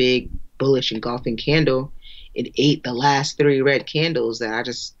such a big bullish engulfing candle. It ate the last 3 red candles that I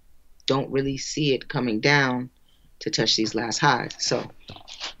just don't really see it coming down to touch these last highs. So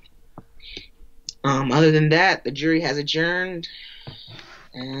other than that, the jury has adjourned,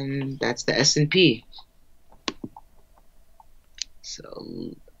 and that's the S&P.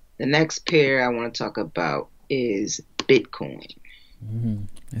 So the next pair I want to talk about is Bitcoin.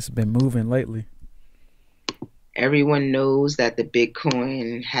 It's been moving lately. Everyone knows that the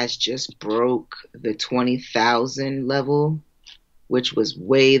Bitcoin has just broke the 20,000 level, which was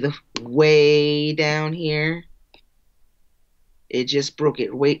way down here. It just broke it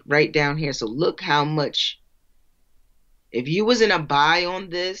right down here. So look how much. If you was in a buy on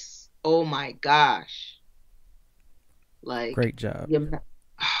this, oh my gosh. Like, great job.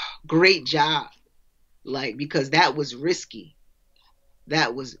 Great job. Like, because that was risky.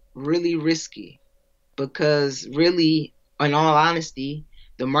 That was really risky. Because really, in all honesty,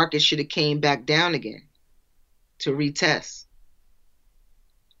 the market should have came back down again to retest.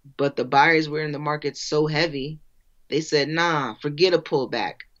 But the buyers were in the market so heavy, they said, nah, forget a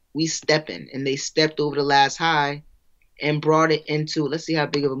pullback. We stepping. And they stepped over the last high and brought it into, let's see how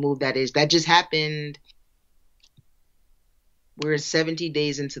big of a move that is. That just happened. We're 70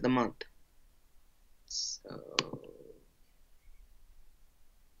 days into the month. So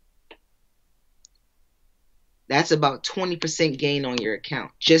that's about 20% gain on your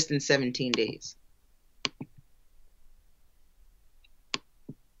account just in 17 days.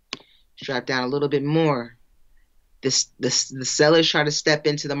 Drop down a little bit more. The sellers try to step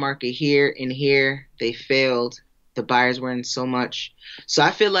into the market here and here. They failed. The buyers were in so much. So I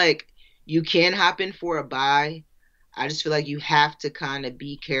feel like you can hop in for a buy. I just feel like you have to kind of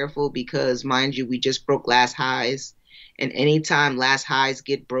be careful because, mind you, we just broke last highs. And anytime last highs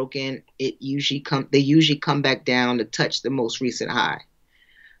get broken, they usually come back down to touch the most recent high.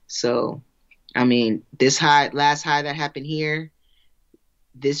 So, I mean, last high that happened here,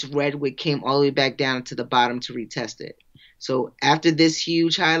 this red wick came all the way back down to the bottom to retest it. So after this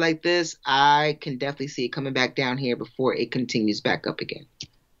huge high like this, I can definitely see it coming back down here before it continues back up again.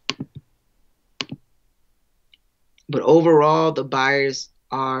 But overall, the buyers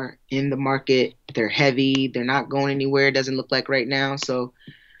are in the market. They're heavy. They're not going anywhere. It doesn't look like right now. So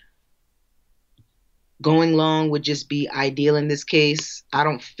going long would just be ideal in this case. I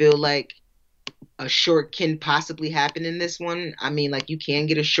don't feel like a short can possibly happen in this one. I mean, like, you can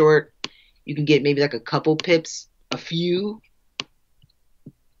get a short. You can get maybe like a couple pips, a few,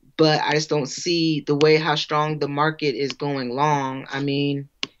 but I just don't see the way how strong the market is going long. I mean,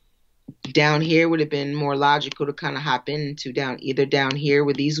 down here would have been more logical to kind of hop into either down here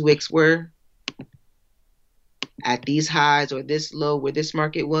where these wicks were at these highs, or this low where this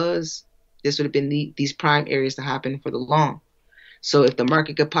market was. This would have been these prime areas to hop in for the long. So if the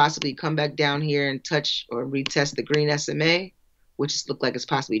market could possibly come back down here and touch or retest the green SMA, which it looks like it's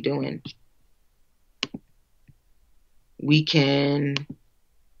possibly doing, we can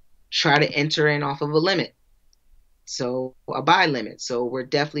try to enter in off of a limit. So a buy limit. So we're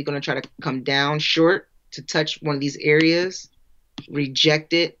definitely going to try to come down short to touch one of these areas,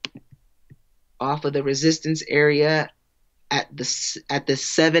 reject it off of the resistance area at the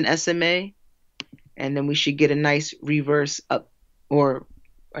 7 SMA, and then we should get a nice reverse up, or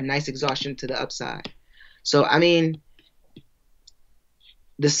a nice exhaustion to the upside. So, I mean,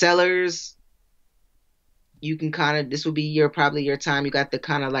 the sellers, you can kind of, this will be probably your time. You got to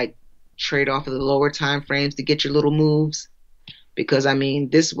kind of like trade off of the lower time frames to get your little moves, because I mean,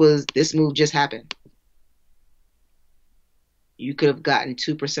 this move just happened. You could have gotten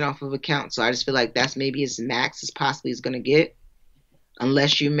 2% off of account. So I just feel like that's maybe as max as possibly is going to get,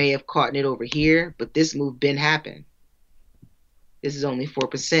 unless you may have caught it over here. But this move been happened. This is only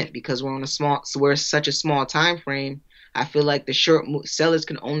 4% because we're such a small time frame. I feel like the short sellers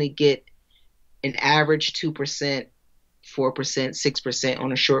can only get an average 2%, 4%, 6%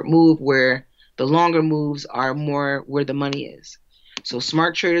 on a short move, where the longer moves are more where the money is. So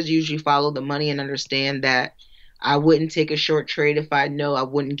smart traders usually follow the money and understand that I wouldn't take a short trade if I know I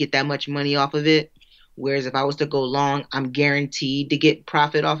wouldn't get that much money off of it. Whereas if I was to go long, I'm guaranteed to get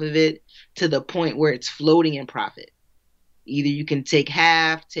profit off of it, to the point where it's floating in profit. Either you can take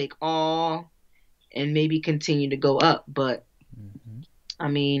half, take all, and maybe continue to go up. But, I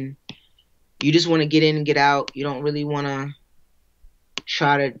mean, you just want to get in and get out. You don't really want to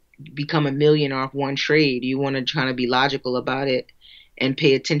try to become a millionaire off one trade. You want to try to be logical about it and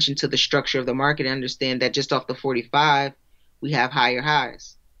pay attention to the structure of the market and understand that just off the 45, we have higher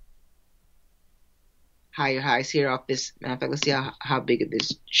highs. Higher highs here off this. Matter of fact, let's see how big of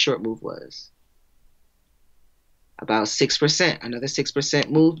this short move was. About 6%. Another 6%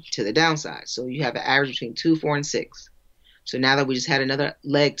 move to the downside. So you have an average between 2, 4, and 6. So now that we just had another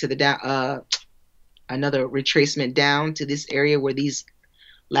leg to the down, another retracement down to this area where these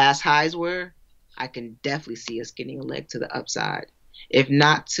last highs were, I can definitely see us getting a leg to the upside. If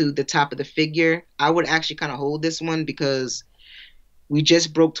not to the top of the figure, I would actually kind of hold this one, because we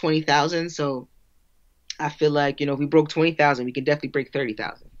just broke 20,000. So I feel like, if we broke 20,000, we can definitely break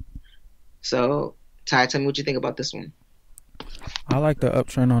 30,000. So, Ty, tell me what you think about this one. I like the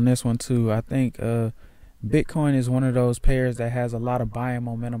uptrend on this one too. I think Bitcoin is one of those pairs that has a lot of buying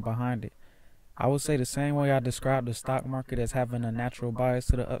momentum behind it. I would say the same way I described the stock market as having a natural bias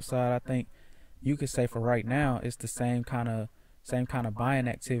to the upside. I think you could say for right now it's the same kind of buying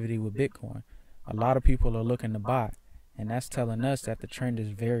activity with Bitcoin. A lot of people are looking to buy, and that's telling us that the trend is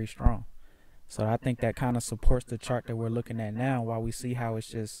very strong. So I think that kind of supports the chart that we're looking at now, while we see how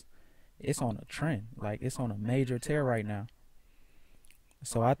it's on a trend. Like, it's on a major tear right now.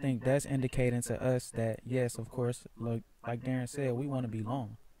 So I think that's indicating to us that, yes, of course, look, like Darren said, we want to be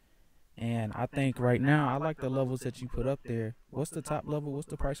long. And I think right now, I like the levels that you put up there. What's the top level? What's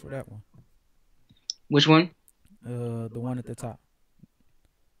the price for that one? Which one? The one at the top.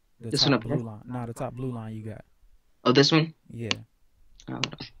 This top one blue line. Nah, the top blue line you got. Oh, this one? Yeah. Oh, hold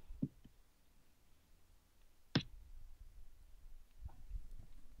on.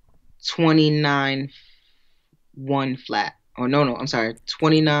 29.1 flat. Oh, no, I'm sorry.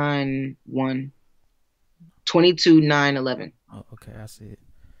 29.1. 22.911. Oh, okay, I see it.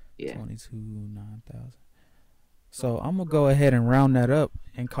 Yeah. 22,900. So I'm gonna go ahead and round that up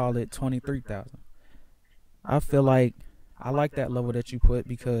and call it 23,000. I feel like I like that level that you put,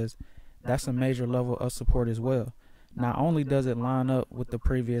 because that's a major level of support as well. Not only does it line up with the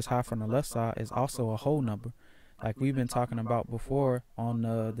previous high from the left side, it's also a whole number. Like we've been talking about before on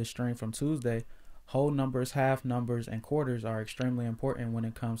the stream from Tuesday, whole numbers, half numbers, and quarters are extremely important when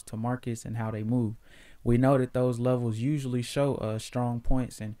it comes to markets and how they move. We know that those levels usually show strong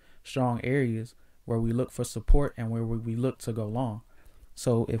points and strong areas where we look for support and where we look to go long.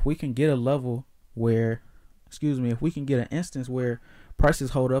 So if we can get a level where, if we can get an instance where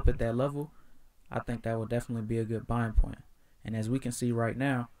prices hold up at that level, I think that would definitely be a good buying point. And as we can see right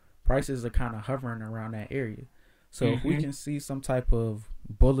now, prices are kind of hovering around that area. So if we can see some type of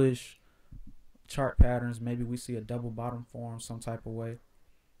bullish chart patterns, maybe we see a double bottom form some type of way,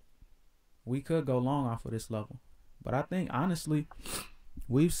 we could go long off of this level. But I think honestly,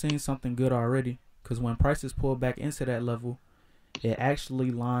 we've seen something good already, because when prices pulled back into that level, it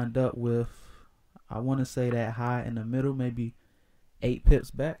actually lined up with, I want to say, that high in the middle, maybe 8 pips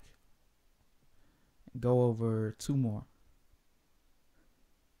back. Go over 2 more.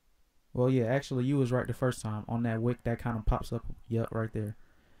 Well, yeah, actually, you was right the first time. On that wick, that kind of pops up. Yep, right there.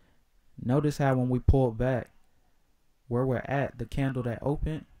 Notice how when we pulled back, where we're at, the candle that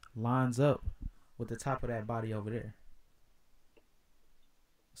opened lines up with the top of that body over there.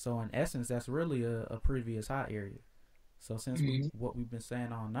 So in essence, that's really a previous high area. So since what we've been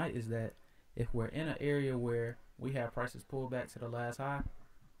saying all night is that if we're in an area where we have prices pulled back to the last high,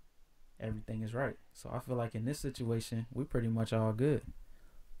 everything is right. So I feel like in this situation, we're pretty much all good.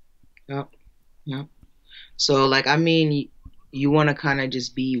 Yep. Yep. So, like, I mean, you want to kind of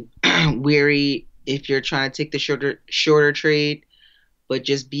just be weary if you're trying to take the shorter trade, but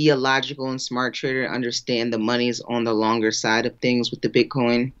just be a logical and smart trader. Understand the money's on the longer side of things with the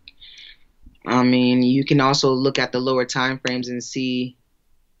Bitcoin. I mean, you can also look at the lower time frames and see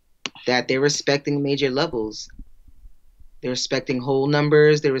that they're respecting major levels. They're respecting whole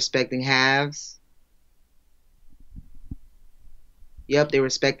numbers. They're respecting halves. Yep, they're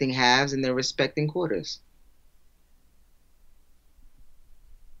respecting halves and they're respecting quarters.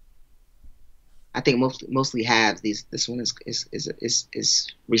 I think mostly halves. This one is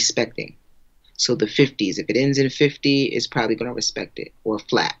respecting. So the 50s, if it ends in 50, it's probably going to respect it, or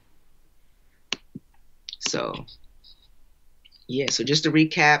flat. So yeah. So just to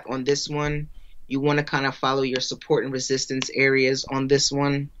recap on this one, you want to kind of follow your support and resistance areas on this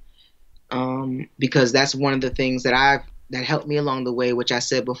one, because that's one of the things that helped me along the way, which I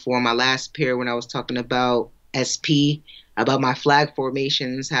said before my last pair when I was talking about SP, about my flag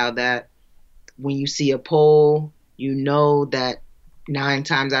formations, how that when you see a pole, you know that 9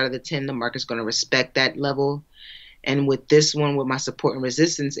 times out of the 10, the market's going to respect that level. And with this one, with my support and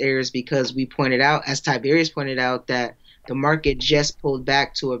resistance areas, because we pointed out, as Tiberius pointed out, that the market just pulled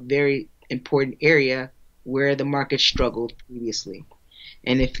back to a very important area where the market struggled previously.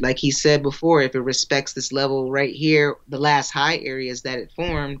 And if, like he said before, if it respects this level right here, the last high areas that it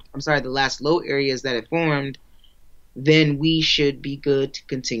formed, the last low areas that it formed, then we should be good to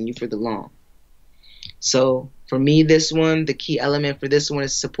continue for the long. So for me, this one, the key element for this one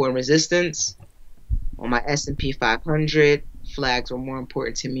is support and resistance. On my S&P 500, flags were more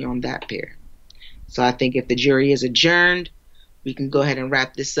important to me on that pair. So I think if the jury is adjourned, we can go ahead and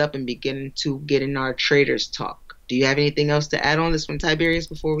wrap this up and begin to get in our traders talk. Do you have anything else to add on this one, Tiberius,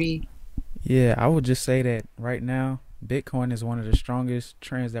 before we? Yeah, I would just say that right now, Bitcoin is one of the strongest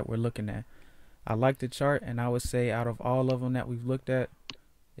trends that we're looking at. I like the chart, and I would say out of all of them that we've looked at,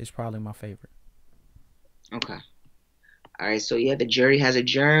 it's probably my favorite. Okay. All right. So yeah, the jury has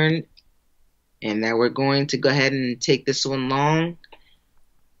adjourned, and now we're going to go ahead and take this one long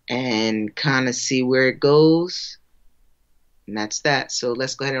and kind of see where it goes. And that's that. So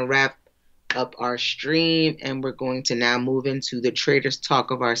let's go ahead and wrap up our stream, and we're going to now move into the traders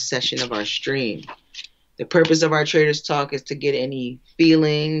talk of our session of our stream. The purpose of our traders talk is to get any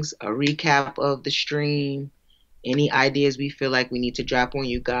feelings, a recap of the stream, any ideas we feel like we need to drop on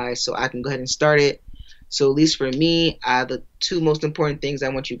you guys, so I can go ahead and start it. So at least for me, the 2 most important things I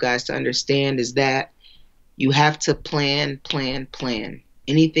want you guys to understand is that you have to plan.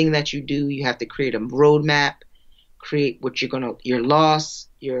 Anything that you do, you have to create a roadmap, create what your loss,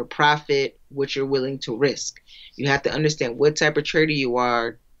 your profit, what you're willing to risk. You have to understand what type of trader you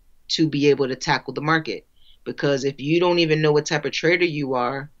are to be able to tackle the market. Because if you don't even know what type of trader you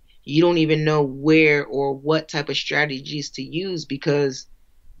are, you don't even know where or what type of strategies to use, because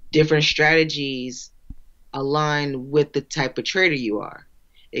different strategies align with the type of trader you are.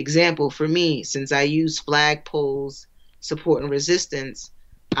 Example, for me, since I use flag poles, support and resistance,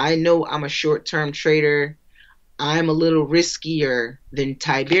 I know I'm a short-term trader. I'm a little riskier than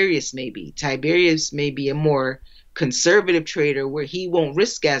Tiberius may be. Tiberius may be a more conservative trader where he won't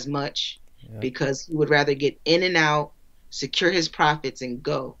risk as much because he would rather get in and out, secure his profits, and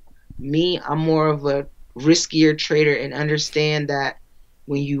go. Me, I'm more of a riskier trader and understand that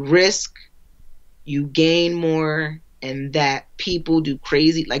when you risk, you gain more, and that people do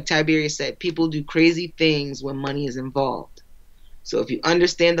crazy, like Tiberius said, people do crazy things when money is involved. So if you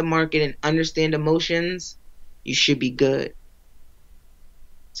understand the market and understand emotions, you should be good.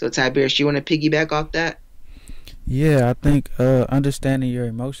 So Tiberius, you want to piggyback off that? Yeah, I think understanding your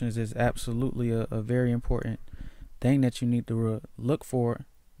emotions is absolutely a very important thing that you need to look for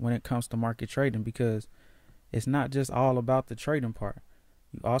when it comes to market trading, because it's not just all about the trading part.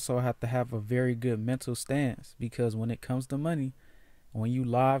 You also have to have a very good mental stance, because when it comes to money, When you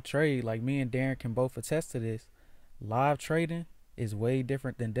live trade, like me and Darren can both attest to this, live trading is way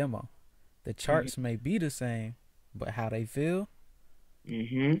different than demo. The charts may be the same, but how they feel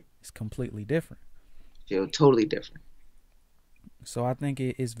is completely different. Feel totally different. So I think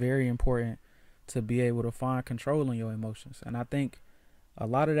it is very important to be able to find control in your emotions. And I think a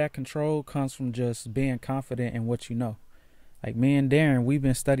lot of that control comes from just being confident in what you know. Like me and Darren, we've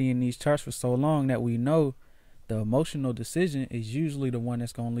been studying these charts for so long that we know the emotional decision is usually the one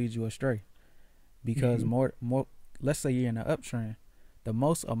that's going to lead you astray. Because more, let's say you're in an uptrend, the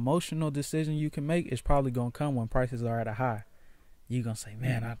most emotional decision you can make is probably going to come when prices are at a high. You're going to say,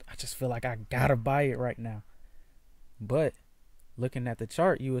 man, I just feel like I got to buy it right now. But looking at the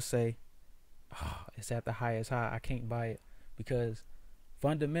chart, you would say, oh, it's at the highest high. I can't buy it because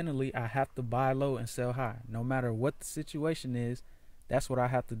fundamentally I have to buy low and sell high. No matter what the situation is, that's what I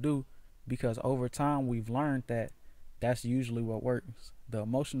have to do, because over time we've learned that that's usually what works. The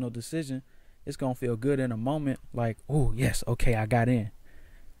emotional decision, it's going to feel good in a moment, like, oh, yes, okay, I got in.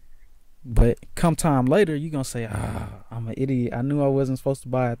 But come time later, you're going to say, I'm an idiot. I knew I wasn't supposed to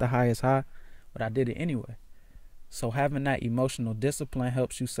buy at the highest high, but I did it anyway. So having that emotional discipline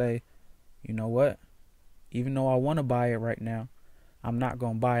helps you say, you know what? Even though I want to buy it right now, I'm not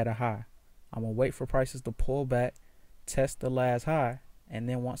going to buy at a high. I'm going to wait for prices to pull back, test the last high, and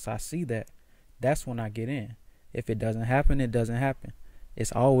then once I see that, that's when I get in. If it doesn't happen, it doesn't happen.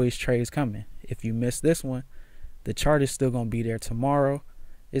 It's always trades coming. If you miss this one, the chart is still going to be there tomorrow.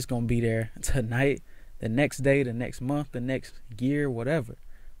 It's going to be there tonight, the next day, the next month, the next year, whatever.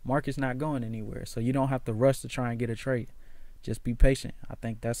 Market's not going anywhere, so you don't have to rush to try and get a trade. Just be patient. I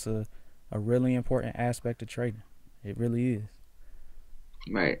think that's a really important aspect of trading. It really is.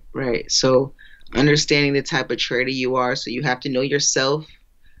 Right. So understanding the type of trader you are, so you have to know yourself.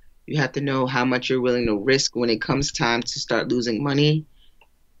 You have to know how much you're willing to risk when it comes time to start losing money.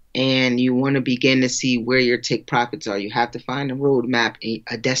 And you want to begin to see where your take profits are. You have to find a roadmap,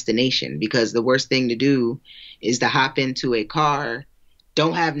 a destination, because the worst thing to do is to hop into a car,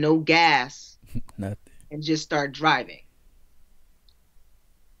 don't have no gas, Nothing, and just start driving.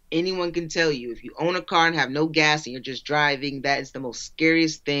 Anyone can tell you, if you own a car and have no gas and you're just driving, that is the most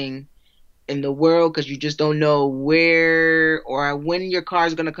scariest thing in the world, because you just don't know where or when your car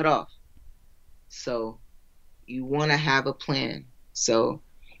is going to cut off. So you want to have a plan. So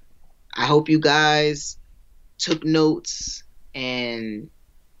I hope you guys took notes and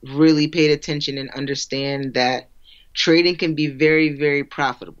really paid attention and understand that trading can be very, very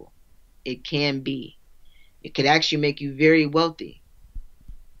profitable. It can be. It could actually make you very wealthy.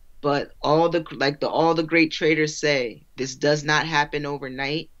 But all the great traders say, this does not happen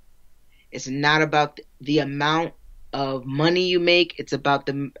overnight. It's not about the amount of money you make. It's about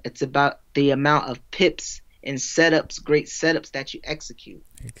the amount of pips and setups, great setups that you execute.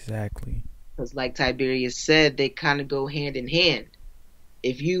 Exactly. Because like Tiberius said, they kind of go hand in hand.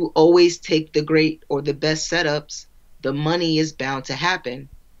 If you always take the great or the best setups, the money is bound to happen,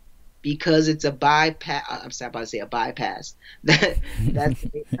 because it's a bypass. I'm sorry, about to say a bypass. That's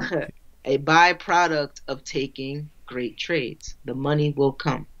a byproduct of taking great trades. The money will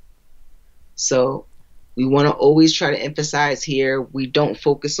come. So we want to always try to emphasize here, we don't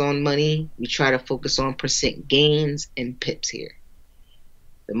focus on money. We try to focus on percent gains and pips here.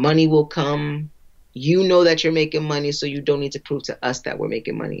 The money will come. You know that you're making money, so you don't need to prove to us that we're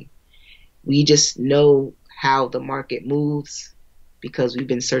making money. We just know how the market moves because we've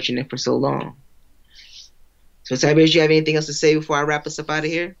been searching it for so long. So Tiberius, do you have anything else to say before I wrap us up out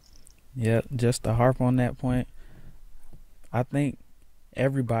of here? Yeah, just to harp on that point, I think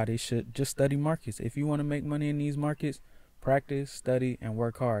everybody should just study markets. If you want to make money in these markets, practice, study, and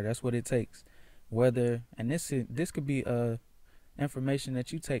work hard. That's what it takes. And this could be information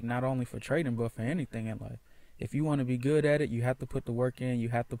that you take not only for trading but for anything in life. If you want to be good at it, you have to put the work in, you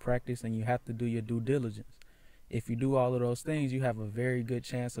have to practice, and you have to do your due diligence. If you do all of those things, you have a very good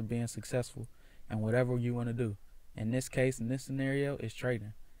chance of being successful in whatever you want to do. In this case, in this scenario, it's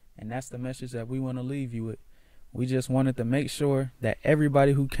trading. And that's the message that we want to leave you with. We just wanted to make sure that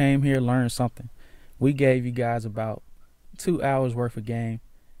everybody who came here learned something. We gave you guys about 2 hours worth of game.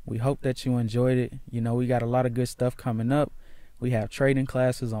 We hope that you enjoyed it. You know, we got a lot of good stuff coming up. We have trading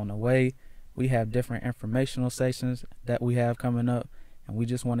classes on the way. We have different informational sessions that we have coming up. And we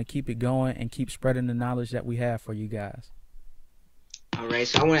just want to keep it going and keep spreading the knowledge that we have for you guys. All right,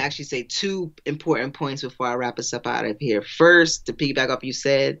 so I want to actually say 2 important points before I wrap us up out of here. First, to piggyback up, you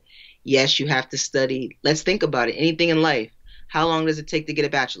said, yes, you have to study. Let's think about it. Anything in life. How long does it take to get a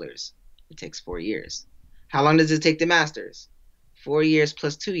bachelor's? It takes 4 years. How long does it take to master's? 4 years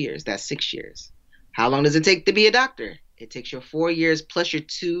plus 2 years. That's 6 years. How long does it take to be a doctor? It takes your 4 years plus your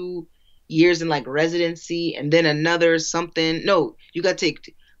 2 years in like residency and then another something. No, you got to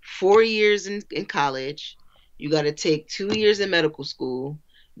take 4 years in college. You got to take 2 years in medical school.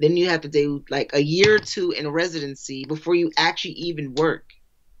 Then you have to do like a year or two in residency before you actually even work.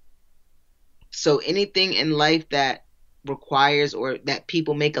 So anything in life that requires or that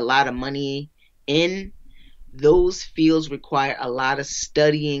people make a lot of money in, those fields require a lot of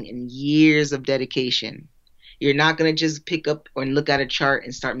studying and years of dedication. You're not going to just pick up or look at a chart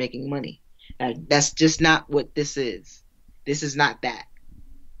and start making money. That's just not what this is. This is not that.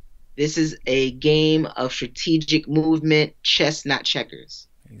 This is a game of strategic movement, chess, not checkers.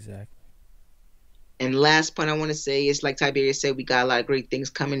 Exactly. And last point I want to say is, like Tiberius said, we got a lot of great things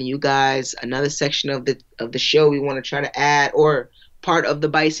coming to you guys. Another section of the show we want to try to add, or part of the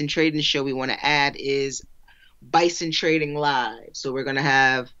Bison Trading show we want to add, is Bison Trading Live. So we're going to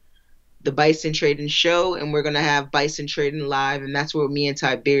have the Bison Trading show and we're going to have Bison Trading Live, and that's where me and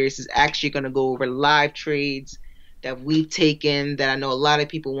Tiberius is actually going to go over live trades that we've taken that I know a lot of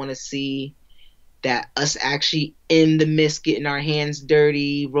people want to see, that us actually in the mist, getting our hands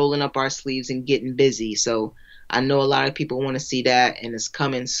dirty, rolling up our sleeves and getting busy. So I know a lot of people want to see that, and it's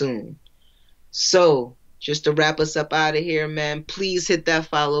coming soon. So just to wrap us up out of here, man, please hit that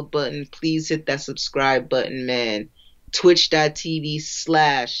follow button. Please hit that subscribe button, man.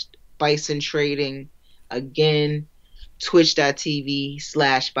 Twitch.tv/Bison Trading. Again,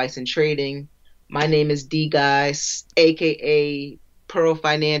 Twitch.tv/Bison Trading. My name is D Guys, aka Pearl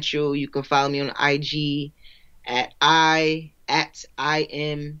Financial. You can follow me on IG at I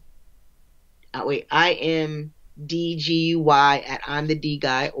am DGUY at I'm the D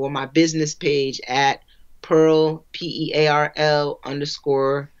Guy, or my business page at Pearl PEARL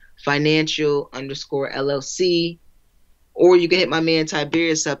 _financial _LLC. Or you can hit my man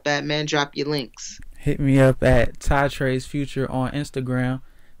Tiberius up at, man, drop your links. Hit me up at Ty Trades Future on Instagram.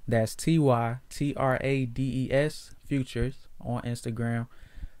 That's TYTRADES Futures on Instagram.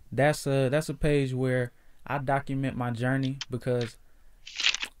 That's a page where I document my journey, because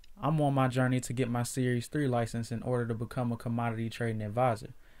I'm on my journey to get my Series 3 license in order to become a commodity trading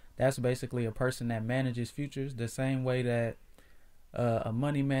advisor. That's basically a person that manages futures the same way that a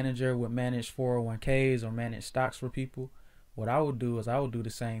money manager would manage 401ks or manage stocks for people. What I would do is I would do the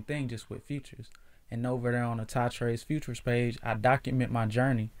same thing, just with futures. And over there on the Ty Trades Futures page, I document my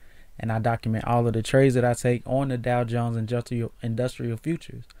journey, and I document all of the trades that I take on the Dow Jones Industrial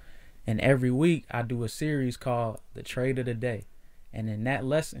Futures. And every week I do a series called The Trade of the Day. And in that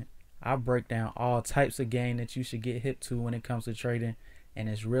lesson, I break down all types of game that you should get hip to when it comes to trading. And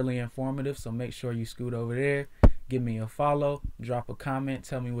it's really informative, so make sure you scoot over there, give me a follow, drop a comment,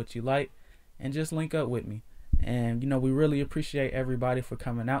 tell me what you like, and just link up with me. And, we really appreciate everybody for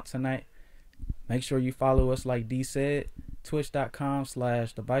coming out tonight. Make sure you follow us, like D said,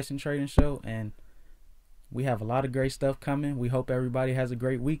 twitch.com/The Bison Trading Show. And we have a lot of great stuff coming. We hope everybody has a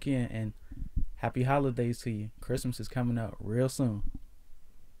great weekend, and happy holidays to you. Christmas is coming up real soon.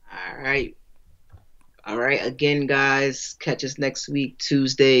 All right. Again, guys, catch us next week,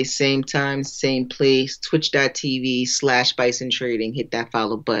 Tuesday, same time, same place, twitch.tv/Bison Trading. Hit that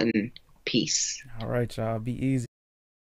follow button. Peace. All right, y'all. Be easy.